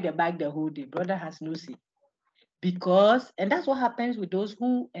will ride the bike the whole day. Brother has no say. Because, and that's what happens with those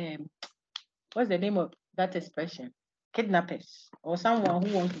who, what's the name of that expression? Kidnappers or someone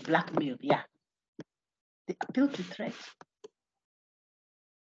who wants to blackmail. Yeah. They appeal to threat.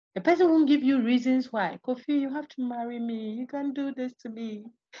 The person won't give you reasons why. Kofi, you have to marry me. You can't do this to me.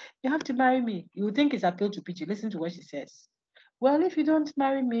 You have to marry me. You think it's appeal to pity. Listen to what she says. Well, if you don't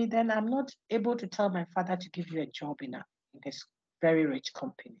marry me, then I'm not able to tell my father to give you a job in this very rich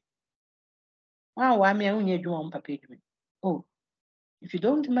company. Oh, if you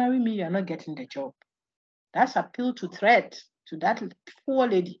don't marry me, you're not getting the job. That's appeal to threat to that poor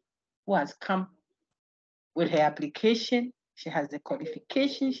lady who has come with her application. She has the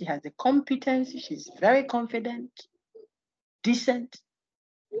qualification, she has the competence, she's very confident, decent,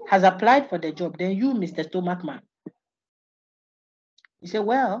 has applied for the job. Then you, Mr. Stomach Man, you say,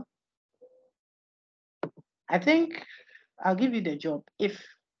 well, I think I'll give you the job if,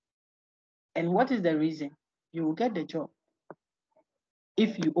 and what is the reason? You will get the job.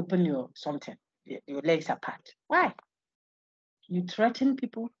 if you open your something, your legs apart. Why? You threaten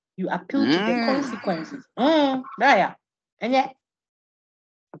people, you appeal to the consequences. There. And yet,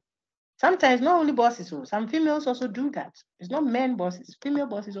 sometimes not only bosses, some females also do that. It's not men bosses. Female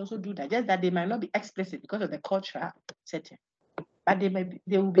bosses also do that. Just that they might not be explicit because of the cultural setting. But they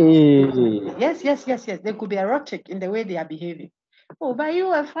will be yes. They could be erotic in the way they are behaving. Oh, but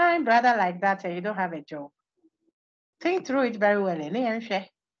you a fine brother like that and you don't have a job. Think through it very well.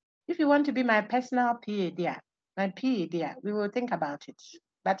 If you want to be my personal PA there, we will think about it.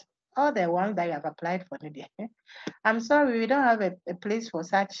 But all the ones that you have applied for, I'm sorry, we don't have a place for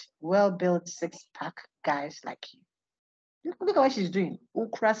such well-built six-pack guys like you. Look at what she's doing.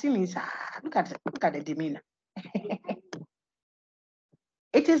 Look at the demeanor.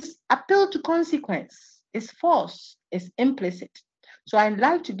 It is appeal to consequence. It's false. It's implicit. So I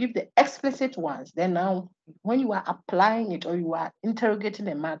like to give the explicit ones. Then now, when you are applying it or you are interrogating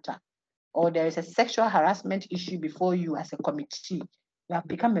a matter, or there is a sexual harassment issue before you as a committee, you have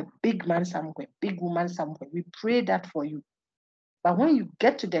become a big man somewhere, big woman somewhere. We pray that for you. But when you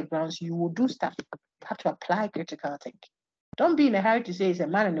get to the grounds, you will do stuff. You have to apply critical thinking. Don't be in a hurry to say it's a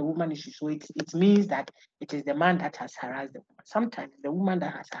man and a woman issue. So it means that it is the man that has harassed the woman. Sometimes it's the woman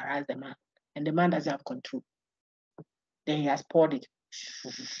that has harassed the man, and the man doesn't have control. Then he has poured it,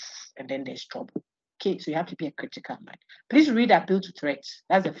 and then there's trouble. Okay, so you have to be a critical mind. Please read Appeal to Threats.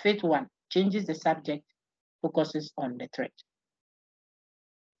 That's the fifth one. Changes the subject, focuses on the threat.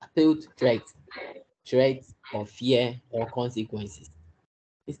 Appeal to threats or fear or consequences.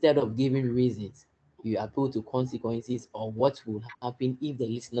 Instead of giving reasons, you appeal to consequences or what will happen if the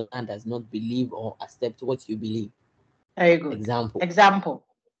listener does not believe or accept what you believe. Very good. Example.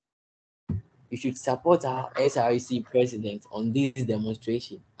 You should support our SRC president on this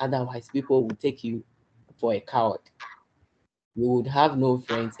demonstration. Otherwise, people will take you for a coward. You would have no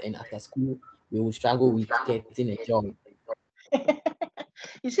friends, and after school, you will struggle with getting a job.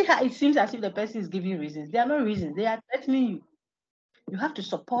 You see how it seems as if the person is giving reasons. They are not reasons. They are threatening you. You have to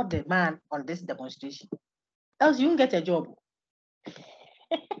support the man on this demonstration. Else you won't get a job.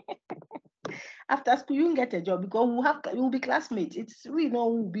 After school, you won't get a job because you will be classmates. It's really not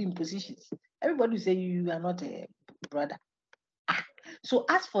who will be in positions. Everybody will say you are not a brother. So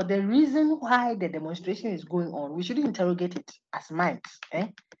as for the reason why the demonstration is going on, we shouldn't interrogate it as minds,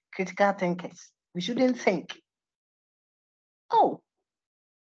 critical thinkers. We shouldn't think, oh,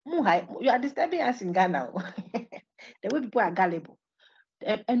 you are disturbing us in Ghana. The way people are gullible.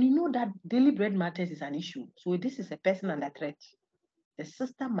 And you know that daily bread matters is an issue. So this is a person under threat. The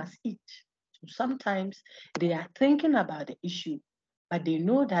system must eat. So sometimes they are thinking about the issue, but they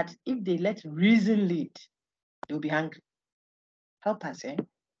know that if they let reason lead, they'll be hungry. Help us,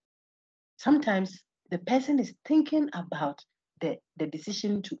 Sometimes the person is thinking about the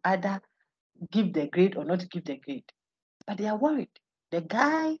decision to either give the grade or not give the grade, but they are worried. The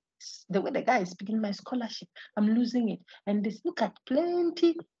way the guy is speaking, my scholarship, I'm losing it. And they look at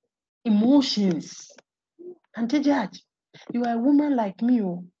plenty emotions. Auntie Judge, you are a woman like me,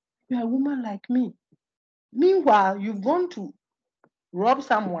 oh. You are a woman like me. Meanwhile, you've gone to rob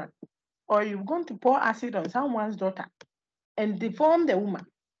someone, or you've gone to pour acid on someone's daughter and deform the woman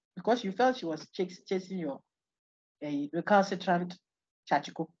because you felt she was chasing your recalcitrant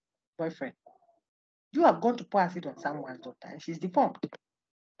chachiko boyfriend. You have gone to pour acid on someone's daughter and she's deformed. You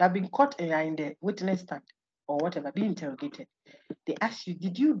have been caught in the witness stand or whatever, being interrogated. They ask you,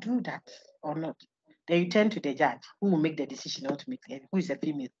 did you do that or not? Then you turn to the judge who will make the decision ultimately, who is a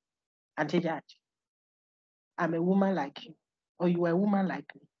female. Auntie Judge, I'm a woman like you, or you are a woman like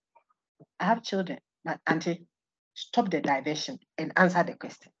me. I have children, but auntie, stop the diversion and answer the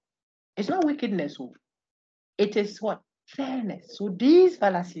question. It's not wickedness. It is what? Fairness. So these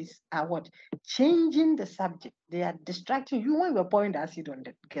fallacies are what? Changing the subject. They are distracting you. When you were pouring the acid on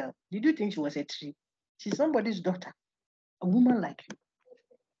the girl, did you think she was a tree? She's somebody's daughter, a woman like you.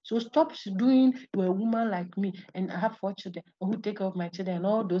 So stop doing, you're a woman like me and I have 4 children, who take care of my children and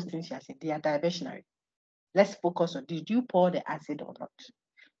all those things you are saying. They are diversionary. Let's focus on, did you pour the acid or not?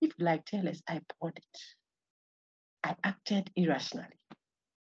 If you like, tell us, I poured it. I acted irrationally.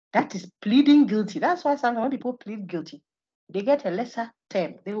 That is pleading guilty. That's why sometimes when people plead guilty, they get a lesser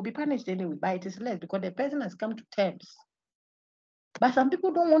term. They will be punished anyway, but it is less because the person has come to terms. But some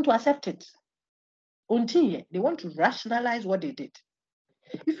people don't want to accept it. Until they want to rationalize what they did.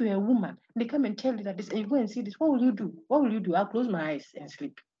 If you're a woman, they come and tell you that this, and you go and see this, what will you do? What will you do? I'll close my eyes and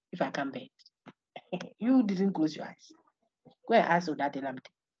sleep if I can't bear it. You didn't close your eyes. Go and ask that Lamte.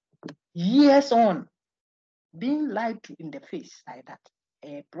 Years on, being lied to in the face like that.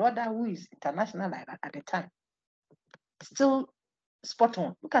 A brother who is international like that at the time, still spot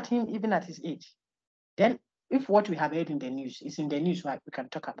on. Look at him even at his age. Then, if what we have heard in the news is in the news, right, we can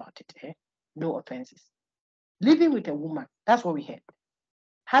talk about it. Eh? No offenses. Living with a woman, that's what we heard.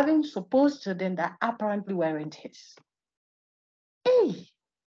 Having supposed children that apparently weren't his. Hey,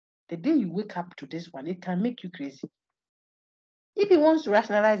 the day you wake up to this one, it can make you crazy. If he wants to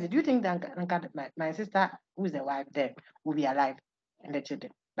rationalize it, do you think that my sister, who is the wife there, will be alive and the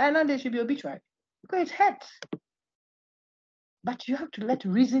children? By now, they should be obituary because it hurts. But you have to let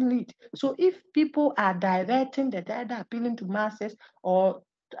reason lead. So if people are diverting the data, appealing to masses or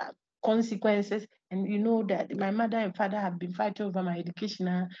consequences, and you know that my mother and father have been fighting over my education,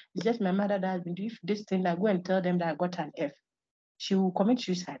 it's just my mother that has been doing this thing, I go and tell them that I got an F. She will commit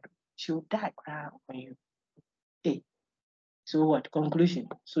suicide. She will die on you. Hey. So what? Conclusion.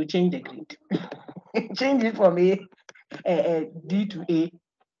 So change the grade. Change it from D to A.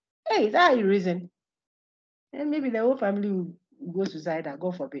 Hey, is that a reason? And maybe the whole family will go suicidal,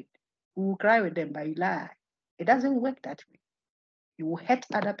 God forbid. We will cry with them, but you lie. It doesn't work that way. You will hurt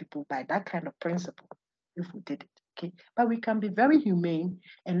other people by that kind of principle if we did it. Okay. But we can be very humane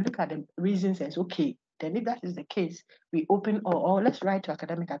and look at the reasons as okay. Then if that is the case, we open or let's write to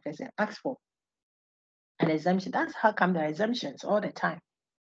academic affairs and ask for an exemption. That's how come there are exemptions all the time.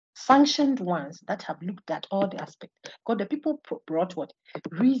 Sanctioned ones that have looked at all the aspects. Because the people brought what?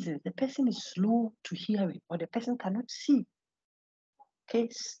 Reasons. The person is slow to hear it or the person cannot see. Okay,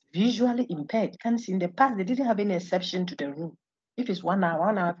 visually impaired. Can't see. In the past, they didn't have any exception to the rule. If it's 1 hour,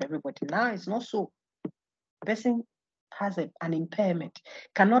 1 hour for everybody. Now it's not so. The person has an impairment,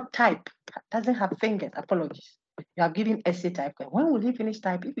 cannot type, doesn't have fingers. Apologies. You have given essay type. When will he finish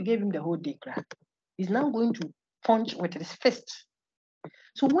type? If you gave him the whole day, he's now going to punch with his fist.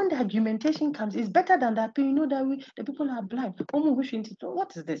 So when the argumentation comes, it's better than that. You know that the people are blind.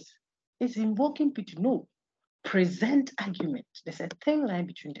 What is this? It's invoking pity. No. Present argument. There's a thin line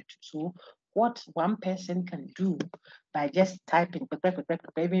between the two. So what one person can do by just typing,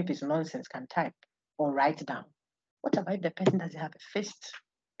 even if it's nonsense, can type or write down. What about if the person doesn't have a fist?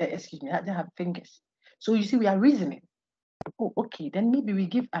 Doesn't have fingers. So you see, we are reasoning. Oh, okay, then maybe we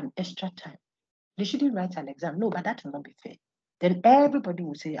give an extra time. They shouldn't write an exam. No, but that will not be fair. Then everybody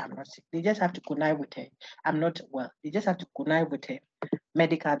will say, I'm not sick. They just have to connive with her. I'm not well. They just have to connive with her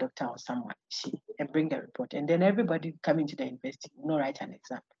medical doctor or someone, and bring the report. And then everybody coming to the university will not write an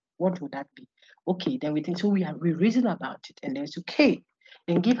exam. What would that be? Okay, then we think, so we reason about it. And then it's okay.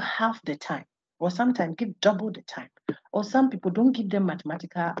 Then give half the time. Or sometimes give double the time. Or some people don't give them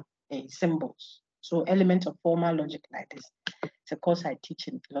mathematical symbols. So elements of formal logic like this. It's a course I teach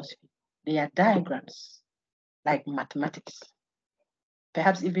in philosophy. They are diagrams like mathematics.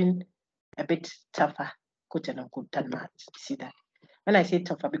 Perhaps even a bit tougher, quote and unquote, than maths. See that? When I say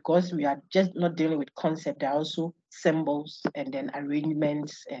tougher, because we are just not dealing with concept, there are also symbols and then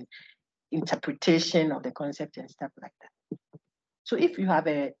arrangements and interpretation of the concept and stuff like that. So if you have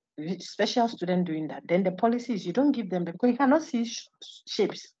a special student doing that, then the policy is you don't give them, because you cannot see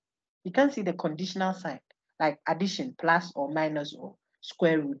shapes. You can't see the conditional sign, like addition, plus or minus or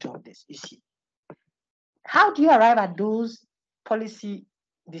square root of this issue. How do you arrive at those policy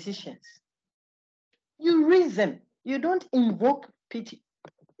decisions? You reason. You don't invoke pity.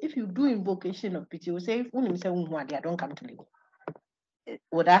 If you do invocation of pity, you say, if I don't come to live,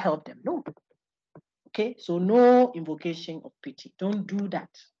 would that help them? No. Okay, so no invocation of pity. Don't do that.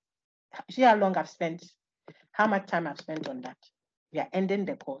 See how long I've spent, how much time I've spent on that. We are ending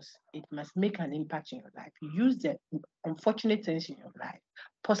the course. It must make an impact in your life. Use the unfortunate things in your life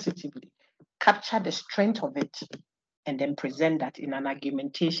positively. Capture the strength of it and then present that in an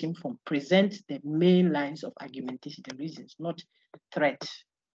argumentation form. Present the main lines of argumentation, the reasons, not threat,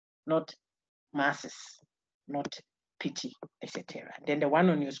 not masses, not pity, etc. Then the one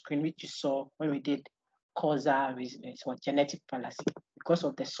on your screen, which you saw when we did causal reasoning, is what genetic fallacy, because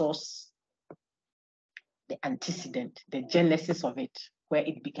of the source, the antecedent, the genesis of it, where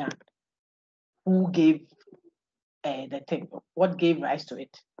it began, who gave the thing, what gave rise to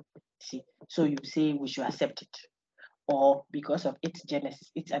it. See, so you say we should accept it, or because of its genesis,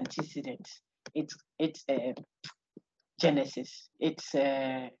 its antecedents, its genesis, its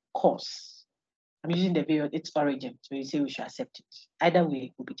cause. I'm using the view of its origin, so you say we should accept it. Either way,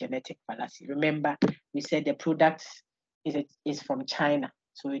 it will be genetic fallacy. Remember, we said the product is from China,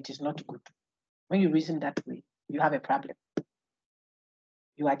 so it is not good. When you reason that way, you have a problem.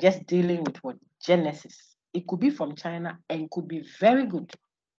 You are just dealing with what? Genesis. It could be from China and could be very good.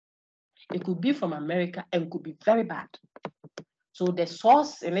 It could be from America and could be very bad. So the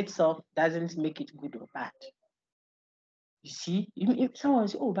source in itself doesn't make it good or bad. You see, if someone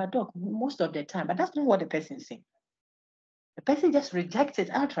says, oh, but doc, most of the time, but that's not what the person is saying. The person just rejects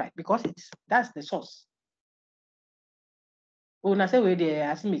it outright because that's the source. When I say we they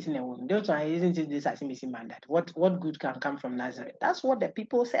are missing a woman, don't why isn't it this as missing man that what good can come from Nazareth? That's what the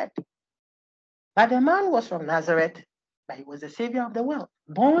people said. But the man was from Nazareth, but he was the savior of the world,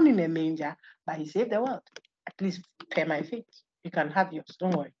 born in a manger, but he saved the world. At least per my faith, you can have yours.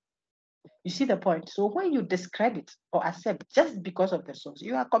 Don't worry. You see the point. So when you discredit or accept just because of the source,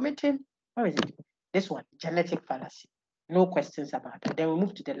 you are committing. What is it? This one, genetic fallacy. No questions about it. Then we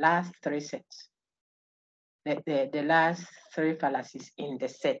move to the last three sets. The last three fallacies in the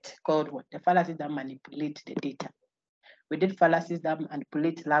set called what? The fallacies that manipulate the data. We did fallacies that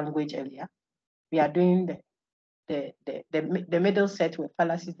manipulate language earlier. We are doing the middle set with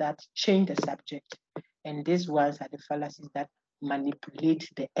fallacies that change the subject. And these ones are the fallacies that manipulate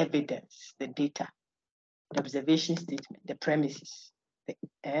the evidence, the data, the observation statement, the premises,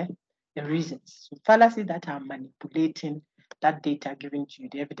 the reasons. So fallacies that are manipulating that data given to you,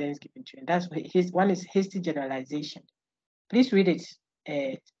 the evidence given to you. And that's what one is hasty generalization. Please read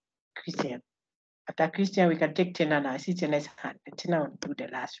it, Christian. After Christian, we can take Tina now. I see Tina's hand. Tina will do the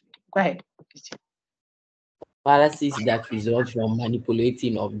last reading. Go ahead, Christian. Fallacies that result from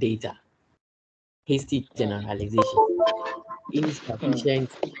manipulating of data. Hasty generalization. Insufficient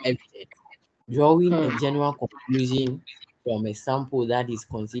evidence. Drawing a general conclusion from a sample that is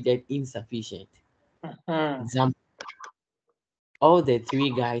considered insufficient. Example. All the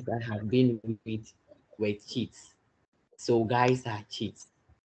three guys I have been with were cheats. So guys are cheats.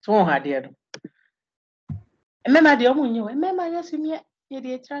 So how dare you? Remember the omu remember yes me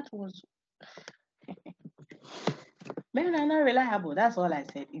the chat was men are not reliable. That's all I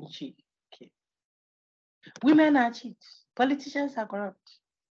said in cheat. Okay. Women are cheats. Politicians are corrupt.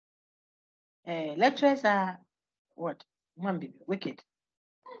 Lecturers are what? Wicked.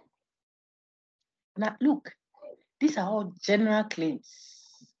 Now look, these are all general claims.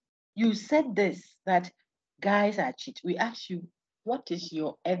 You said this, that guys are cheats. We ask you, what is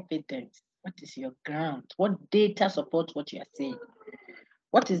your evidence? What is your ground? What data supports what you are saying?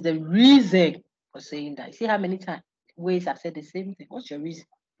 What is the reason for saying that? See how many ways I've said the same thing. What's your reason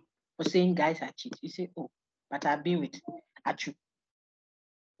for saying guys are cheats? You say, oh, but I've been with Achu.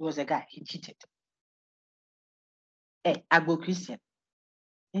 He was a guy, he cheated. Agbo Christian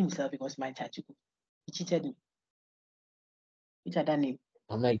himself, because my church, he cheated me. Which other name?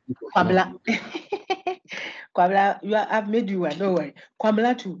 I'm like, Kwabla. Kwabla, I've made you one, don't worry.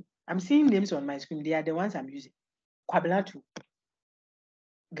 Kwabla too. I'm seeing names on my screen. They are the ones I'm using. Kwabla too.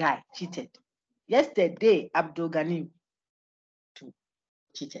 Guy cheated. Yesterday, Abdul Ghani too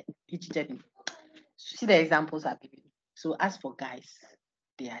cheated. He cheated me. See the examples I've given. So as for guys,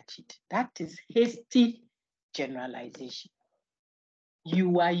 they are cheat. That is hasty generalization.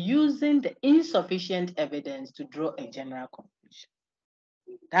 You are using the insufficient evidence to draw a general conclusion.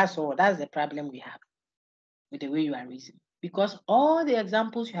 That's all. That's the problem we have with the way you are reasoning. Because all the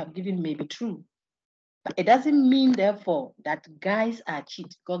examples you have given may be true. But it doesn't mean, therefore, that guys are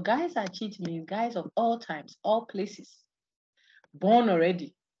cheat. Because guys are cheat means guys of all times, all places. Born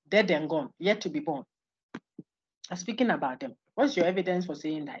already, dead and gone, yet to be born. I'm speaking about them. What's your evidence for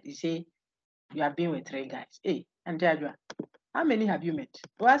saying that? You say you have been with 3 guys. Hey, and there you are. How many have you met?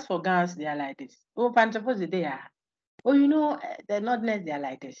 Oh, as for guys, they are like this. Oh, Pantapos, they are. Oh, you know, they're not net, they are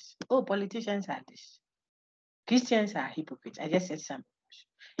like this. Oh, politicians are this. Christians are hypocrites. I just said some.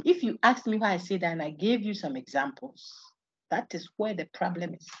 If you asked me why I say that and I gave you some examples, that is where the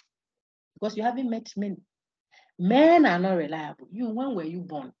problem is. Because you haven't met many. Men are not reliable. You, when were you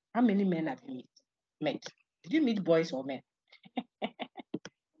born? How many men have you met? Did you meet boys or men?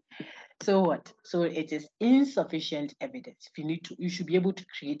 So what? So it is insufficient evidence. If you should be able to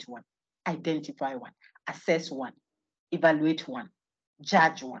create one, identify one, assess one, evaluate one,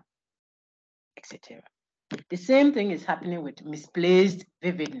 judge one, etc. The same thing is happening with misplaced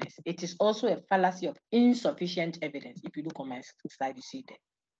vividness. It is also a fallacy of insufficient evidence. If you look on my slide, you see that.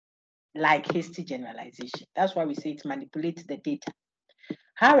 Like hasty generalization. That's why we say it manipulates the data.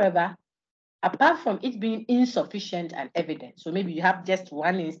 However, apart from it being insufficient and evident, so maybe you have just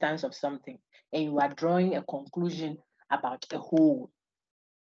one instance of something and you are drawing a conclusion about a whole.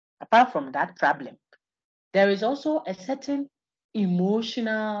 Apart from that problem, there is also a certain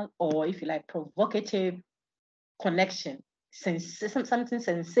emotional, or if you like, provocative connection, something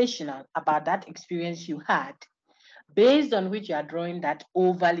sensational about that experience you had, based on which you are drawing that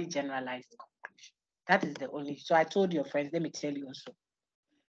overly generalized conclusion. That is the only. So I told your friends, let me tell you also.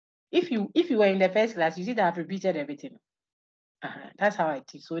 If you were in the first class, you see that I've repeated everything. That's how it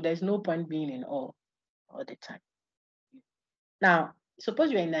is. So there's no point being in all the time. Now,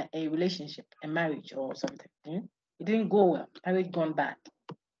 suppose you're in a relationship, a marriage or something. It didn't go well. Marriage gone bad.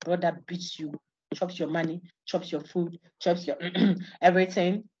 Brother beats you, chops your money, chops your food, chops your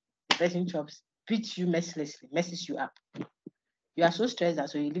everything. The person chops, beats you mercilessly, messes you up. You are so stressed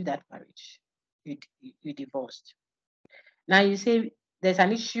that so you leave that marriage. You divorced. Now you say there's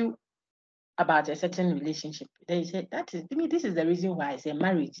an issue about a certain relationship. Then you say that is, I mean, this is the reason why I say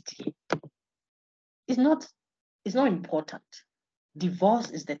marriage it's not important. Divorce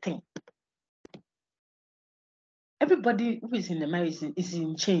is the thing. Everybody who is in the marriage is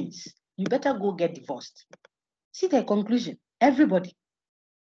in chains. You better go get divorced. See the conclusion. Everybody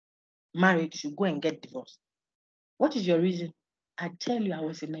married should go and get divorced. What is your reason? I tell you, I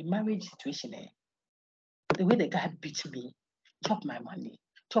was in a marriage situation. The way the guy beat me, chop my money,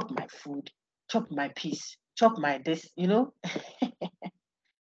 chop my food, chop my peace, chop my this,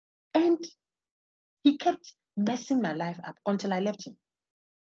 and he kept messing my life up until I left him.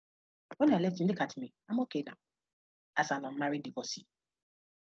 When I left him, look at me. I'm okay now as an unmarried divorcee.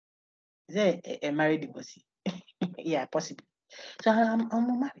 Is there a married divorcee? Yeah, possibly. So I'm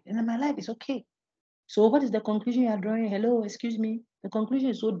married and my life is okay. So what is the conclusion you are drawing? Hello, excuse me. The conclusion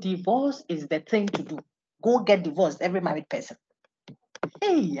is so divorce is the thing to do. Go get divorced, every married person.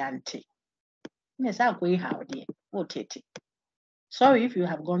 Hey, auntie. Sorry if you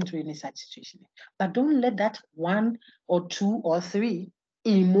have gone through any such situation, but don't let that 1 or 2 or 3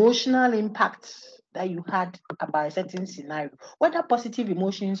 emotional impacts that you had about a certain scenario, whether positive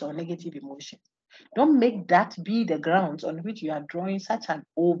emotions or negative emotions, don't make that be the grounds on which you are drawing such an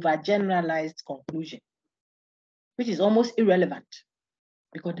overgeneralized conclusion, which is almost irrelevant.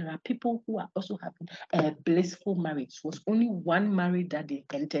 Because there are people who are also having a blissful marriage. It was only one marriage that they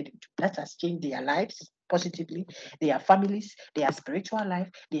entered into. That has changed their lives positively, their families, their spiritual life.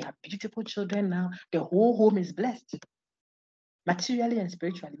 They have beautiful children now. The whole home is blessed, materially and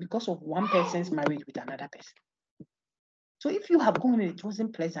spiritually, because of one person's marriage with another person. So if you have gone and it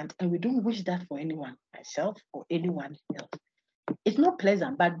wasn't pleasant, and we don't wish that for anyone, myself or anyone else, it's not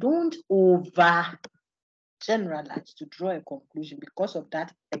pleasant, but don't generalize to draw a conclusion because of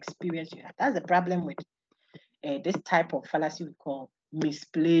that experience you had. That's the problem with this type of fallacy we call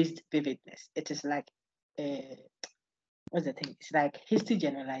misplaced vividness. It is like, what's the thing? It's like hasty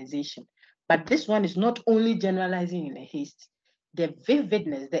generalization. But this one is not only generalizing in a haste. The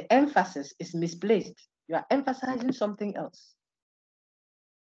vividness, the emphasis is misplaced. You are emphasizing something else.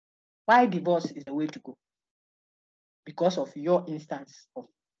 Why divorce is the way to go? Because of your instance of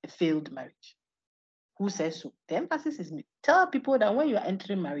a failed marriage. Who says so? The emphasis is tell people that when you are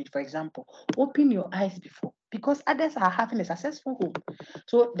entering marriage, for example, open your eyes before, because others are having a successful home.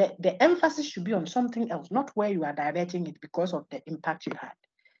 So the emphasis should be on something else, not where you are diverting it because of the impact you had.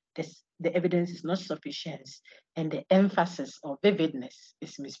 The evidence is not sufficient, and the emphasis or vividness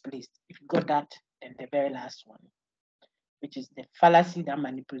is misplaced. If you got that, then the very last one, which is the fallacy that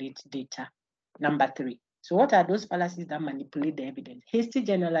manipulates data, number 3. So what are those fallacies that manipulate the evidence? Hasty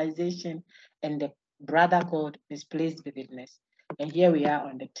generalization and the brother called misplaced vividness. And here we are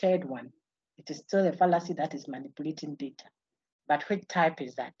on the 3rd one. It is still a fallacy that is manipulating data. But which type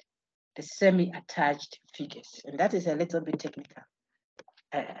is that? The semi-attached figures. And that is a little bit technical.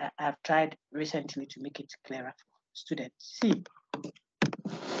 I've tried recently to make it clearer for students. See,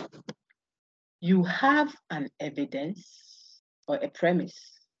 you have an evidence or a premise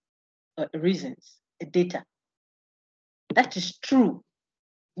or reasons, a data. That is true.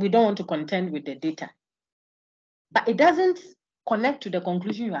 We don't want to contend with the data. But it doesn't connect to the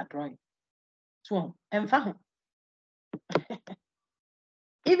conclusion you are drawing. So,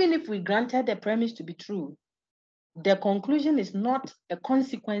 even if we granted the premise to be true, the conclusion is not a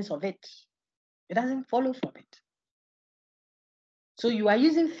consequence of it. It doesn't follow from it. So you are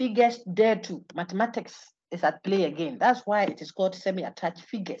using figures there too. Mathematics is at play again. That's why it is called semi-attached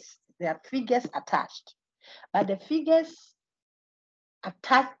figures. There are figures attached. But the figures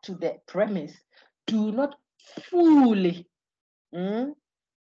attached to the premise do not fully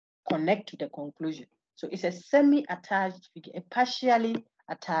connect to the conclusion. So it's a semi-attached figure, a partially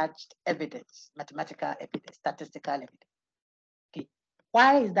attached evidence, mathematical evidence, statistical evidence. Okay.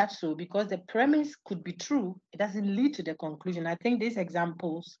 Why is that so? Because the premise could be true. It doesn't lead to the conclusion. I think these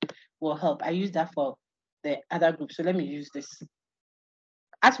examples will help. I use that for the other group. So let me use this.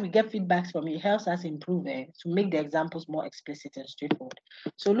 As we get feedbacks from it, it helps us improve to make the examples more explicit and straightforward.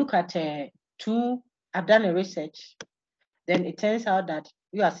 So look at 2. I've done a research. Then it turns out that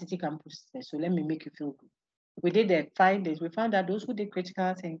you are city campus. So let me make you feel good. We did the findings. We found that those who did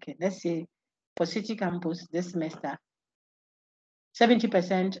critical thinking, let's say for city campus this semester,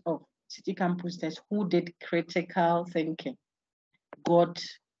 70% of city campus tests who did critical thinking got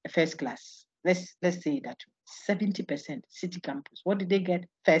a first class. Let's say that 70% city campus. What did they get?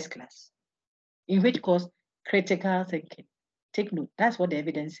 First class. In which course? Critical thinking. Take note, that's what the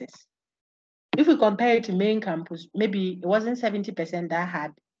evidence says. If we compare it to main campus, maybe it wasn't 70% that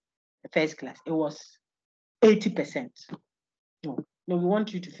had the first class, it was 80%. No, we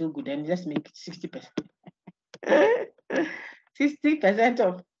want you to feel good and just make it 60%. 60%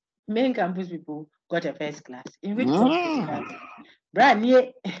 of main campus people got a first class. In which course? Brand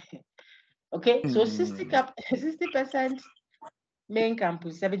new. Okay, so 60% main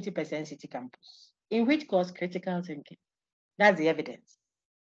campus, 70% city campus. In which course? Critical thinking. That's the evidence.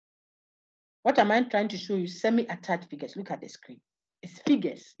 What am I trying to show you? Semi-attached figures. Look at the screen. It's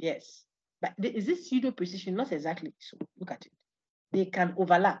figures, yes. But is this pseudo precision? Not exactly so. Look at it. They can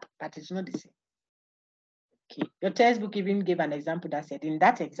overlap, but it's not the same. Okay. Your textbook even gave an example that said, in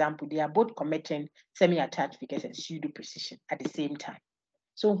that example, they are both committing semi-attached figures and pseudo precision at the same time.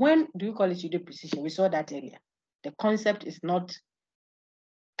 So when do you call it pseudo precision? We saw that earlier. The concept is not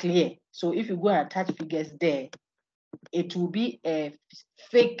clear. So if you go and attach figures there, it will be a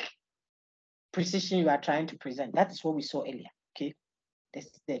fake precision you are trying to present. That is what we saw earlier. Okay.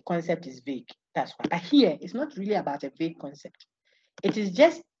 The concept is vague. That's why. But here, it's not really about a vague concept. It is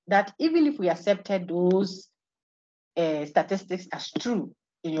just that even if we accepted those statistics as true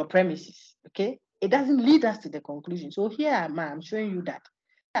in your premises, okay, it doesn't lead us to the conclusion. So here I'm showing you that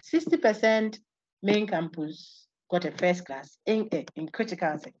 60% main campus got a first class in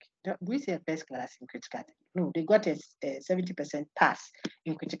critical thinking. Do we say a first class in critical thinking? No, they got a 70% pass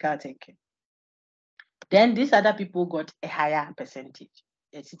in critical thinking. Then these other people got a higher percentage.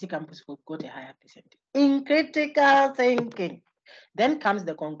 The city campus folk got a higher percentage in critical thinking. Then comes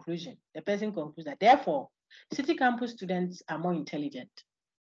the conclusion. The person concludes that therefore, city campus students are more intelligent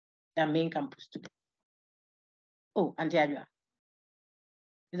than main campus students. Oh, Auntie Adua,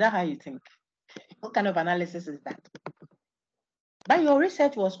 is that how you think? What kind of analysis is that? But your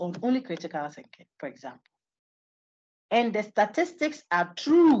research was on only critical thinking, for example. And the statistics are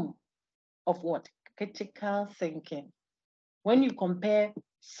true of what? Critical thinking. When you compare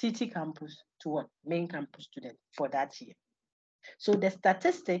city campus to what? Main campus student for that year. So the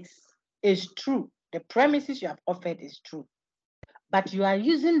statistics is true. The premises you have offered is true. But you are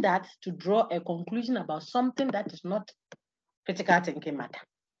using that to draw a conclusion about something that is not critical thinking matter.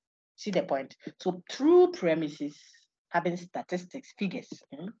 See the point? So true premises having statistics, figures,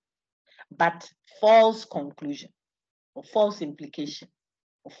 but false conclusion or false implication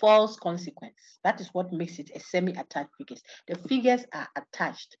or false consequence. That is what makes it a semi-attached figures. The figures are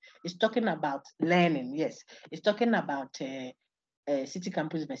attached. It's talking about learning, yes. It's talking about city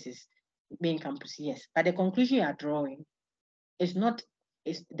campus versus main campus, yes. But the conclusion you are drawing is not,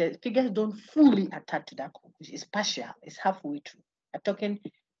 the figures don't fully attach to that conclusion. It's partial, it's halfway through. I'm talking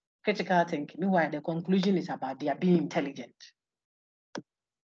critical thinking. Meanwhile, the conclusion is about their being intelligent.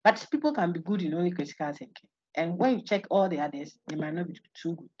 But people can be good in only critical thinking. And when you check all the others, they might not be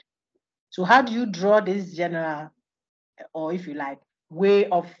too good. So how do you draw this general, or if you like, way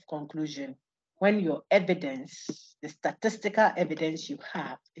of conclusion when your evidence, the statistical evidence you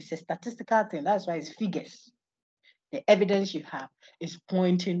have, is a statistical thing. That's why it's figures. The evidence you have is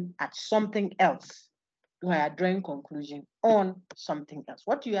pointing at something else. You are drawing conclusion on something else.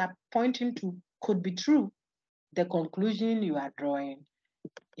 What you are pointing to could be true. The conclusion you are drawing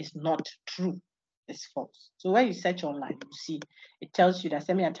is not true. It's false. So when you search online, you see it tells you that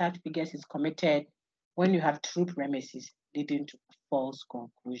semi-attached figures is committed when you have true premises leading to a false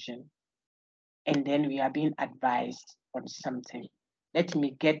conclusion. And then we are being advised on something. Let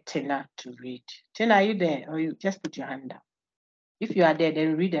me get Tina to read. Tina, are you there? Or you just put your hand down? If you are there,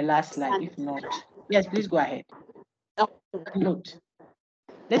 then read the last slide. If not, yes, please go ahead. Okay. Note.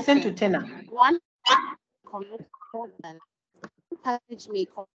 Listen to Tina. One commit more than package may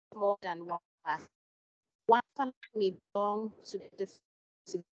commit more than one class. One class may belong to this.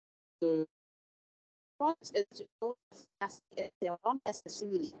 What is not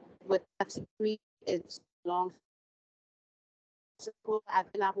necessarily, but category is belongs to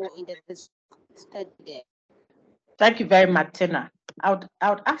available in the study there. Thank you very much, Tina. I would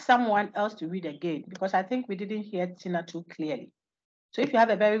ask someone else to read again because I think we didn't hear Tina too clearly. So if you have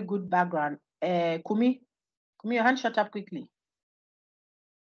a very good background, Kumi, your hand shut up quickly.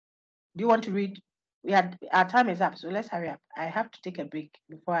 Do you want to read? Our time is up, so let's hurry up. I have to take a break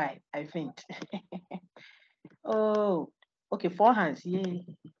before I faint. Oh, okay, 4 hands. Yay.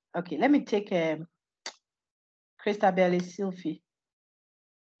 Okay, let me take Christabel Sylvie.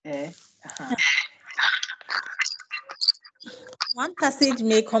 One passage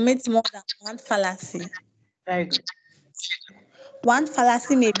may commit more than one fallacy. Very good. One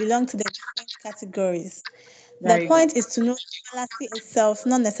fallacy may belong to the different categories. Very The good. point is to know the fallacy itself,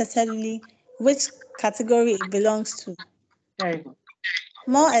 not necessarily which category it belongs to. Very good.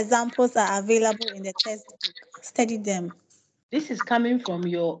 More examples are available in the textbook. Study them. This is coming from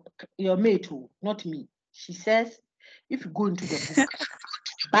your mate, not me. She says, if you go into the book,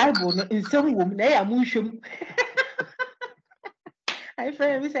 Bible in some woman, I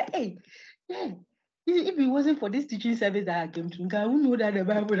friend we say, hey, if it wasn't for this teaching service that I came to, I wouldn't know that the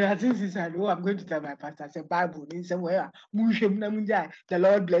Bible has since I know I'm going to tell my pastor, I say Bible in somewhere. The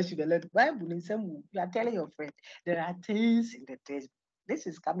Lord bless you, the Lord Bible in some you are telling your friend there are things in the text. This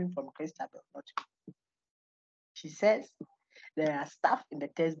is coming from Christabel, not me. She says there are stuff in the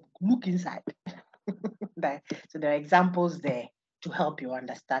textbook. Look inside. So there are examples there to help you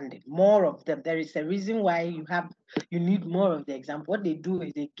understand it. More of them. There is a reason why you need more of the example. What they do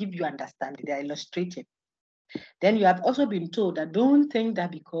is they give you understanding. They are illustrative. Then you have also been told that don't think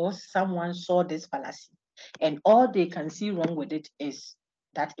that because someone saw this fallacy and all they can see wrong with it is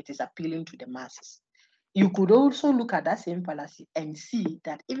that it is appealing to the masses. You could also look at that same fallacy and see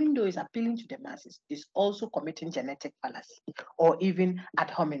that even though it's appealing to the masses, it's also committing genetic fallacy or even ad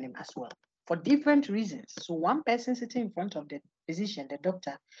hominem as well for different reasons. So one person sitting in front of the physician, the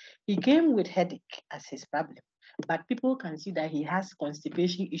doctor, he came with headache as his problem, but people can see that he has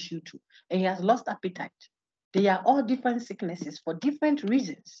constipation issue too, and he has lost appetite. They are all different sicknesses for different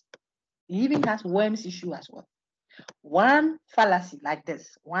reasons. He even has worms issue as well. One fallacy like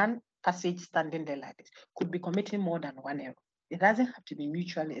this, one passage standing there like this, could be committing more than one error. It doesn't have to be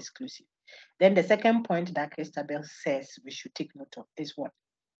mutually exclusive. Then the second point that Christabel says we should take note of is what?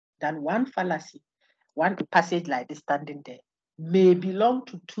 That one fallacy, one passage like this standing there, may belong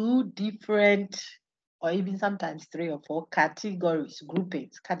to two different, or even sometimes 3 or 4 categories,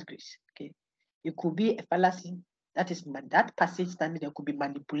 groupings, categories. Okay, it could be a fallacy that is that passage standing there could be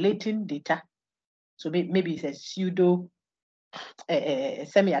manipulating data. So maybe it's a pseudo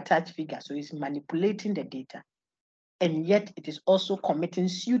semi-attached figure. So it's manipulating the data. And yet it is also committing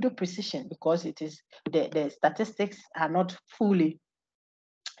pseudo precision because it is the statistics are not fully,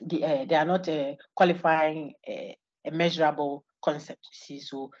 they are not qualifying a measurable concept. See,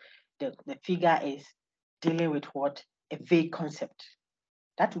 so the figure is dealing with what? A vague concept.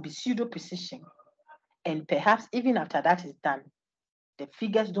 That would be pseudo precision. And perhaps even after that is done, the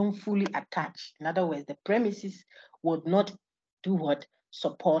figures don't fully attach. In other words, the premises would not do what?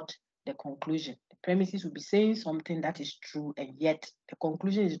 Support the conclusion. The premises will be saying something that is true, and yet the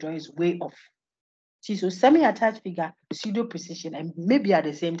conclusion is drawing is way off. See, so semi-attached figure, pseudo precision, and maybe at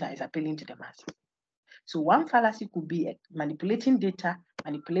the same time is appealing to the masses. So one fallacy could be manipulating data,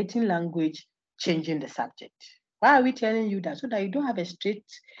 manipulating language, changing the subject. Why are we telling you that? So that you don't have a straight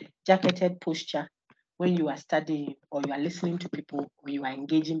jacketed posture when you are studying or you are listening to people or you are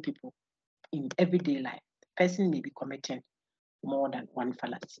engaging people in everyday life. The person may be committing more than one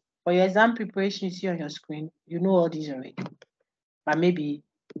fallacy. For your exam preparation, you see on your screen, you know all these already. But maybe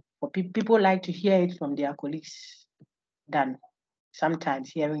for people like to hear it from their colleagues than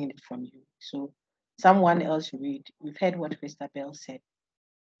sometimes hearing it from you. So someone else read. We've heard what Christabel said.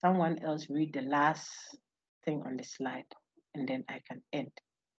 Someone else read the last thing on the slide, and then I can end.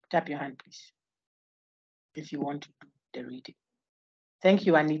 Put up your hand, please, if you want to do the reading. Thank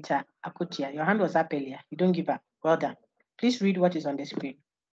you, Anita Akutia. Your hand was up earlier. You don't give up. Well done. Please read what is on the screen.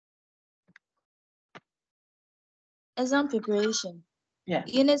 Exam preparation. Yeah.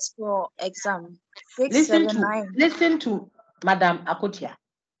 Units for exam. Listen to Madam Akutia.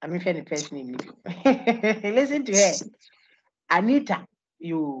 I'm if any first name. Listen to her. Anita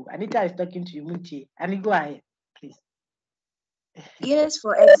is talking to you, Munti. And go ahead, please. Units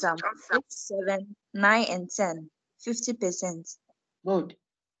for exam 6, 7, 9, and 10. 50%. Good.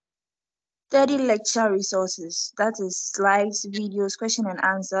 30 lecture resources, that is slides, videos, question and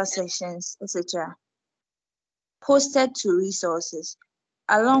answer sessions, etc. Posted to resources,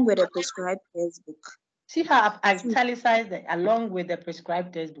 along with a prescribed textbook. See how I've italicized it, along with the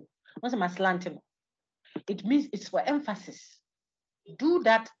prescribed textbook. What's my slanting? It means it's for emphasis. Do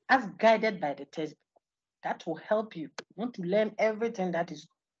that as guided by the textbook. That will help you not to learn everything that is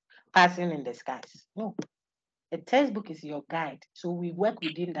passing in the skies. No. The textbook is your guide. So we work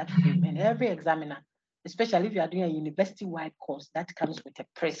within that frame. And every examiner, especially if you are doing a university-wide course, that comes with a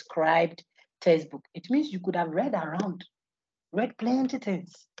prescribed textbook. It means you could have read plenty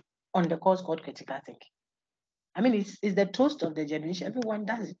things on the course called critical thinking. I mean, it's the toast of the generation. Everyone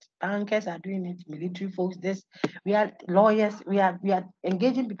does it. Bankers are doing it, military folks, this. We are lawyers, we are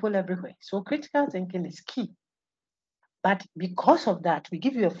engaging people everywhere. So critical thinking is key. But because of that, we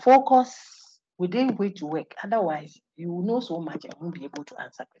give you a focus within which to work. Otherwise, you will know so much and won't be able to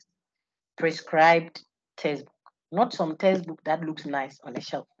answer questions. Prescribed textbook, not some textbook that looks nice on a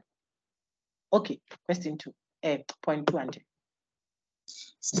shelf. Okay, question 2, point 2, Auntie.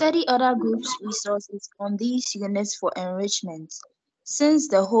 Study other groups' resources on these units for enrichment, since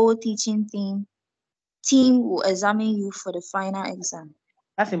the whole teaching team will examine you for the final exam.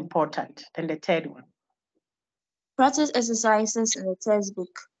 That's important. Then the third one. Practice exercises in the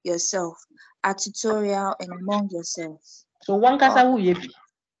textbook yourself, at tutorial and among yourselves. So one kasa who ye be.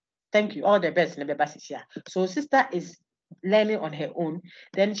 Thank you. All the best. So sister is learning on her own.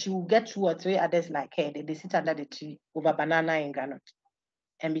 Then she will get 2 or 3 others like her. They sit under the tree over banana and granite.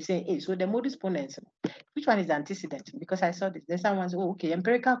 And be saying, hey, so the modus ponens, which one is the antecedent? Because I saw this. Then someone said, oh, okay,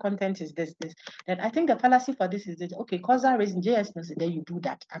 empirical content is this. Then I think the fallacy for this is this. Okay, causal reason, JS, no, so then you do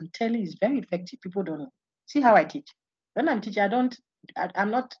that. I'm telling you, it's very effective. People don't know. See how I teach. When I'm teaching, I'm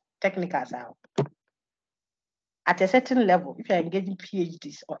not technical. So at a certain level, if you're engaging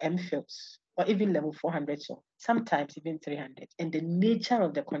PhDs or MPhils, or even level 400, so sometimes even 300, and the nature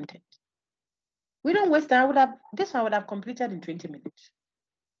of the content, we don't waste time. This one would have completed in 20 minutes.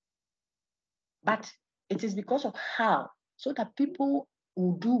 But it is because of how, so that people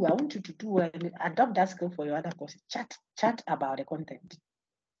will do. I want you to do and adopt that skill for your other courses. Chat about the content.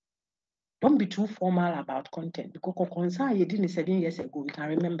 Don't be too formal about content, because concern you did 7 years ago, we can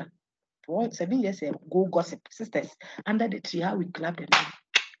remember. 7 years ago, gossip, sisters, under the tree, how we clapped and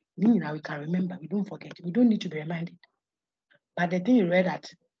now we can remember. We don't forget. We don't need to be reminded. But the thing you read at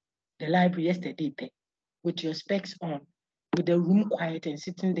the library yesterday, with your specs on, with the room quiet and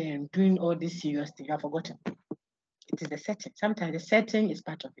sitting there and doing all this serious thing, you have forgotten. It is the setting. Sometimes the setting is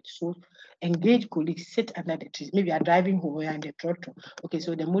part of it. So engage colleagues, sit under the trees. Maybe you are driving home and the throttle. Okay,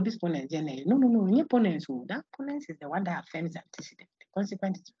 so the modus ponens, no, your ponens, that ponens is the one that affirms the antecedent. The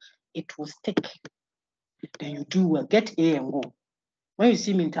consequence is it will stick. Then you do well, get A and go. When you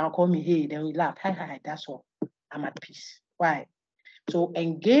see me in town, call me, hey, then we laugh. Hi, that's all. I'm at peace. Why? So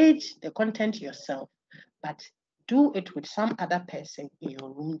engage the content yourself, but do it with some other person in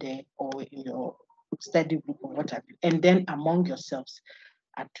your room there or in your study group or whatever, and then among yourselves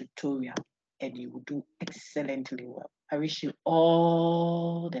at tutorial, and you will do excellently well. I wish you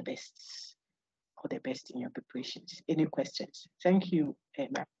all the best in your preparations. Any questions? Thank you,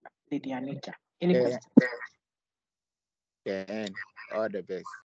 Lady Anita. Any questions? Yeah, and all the best.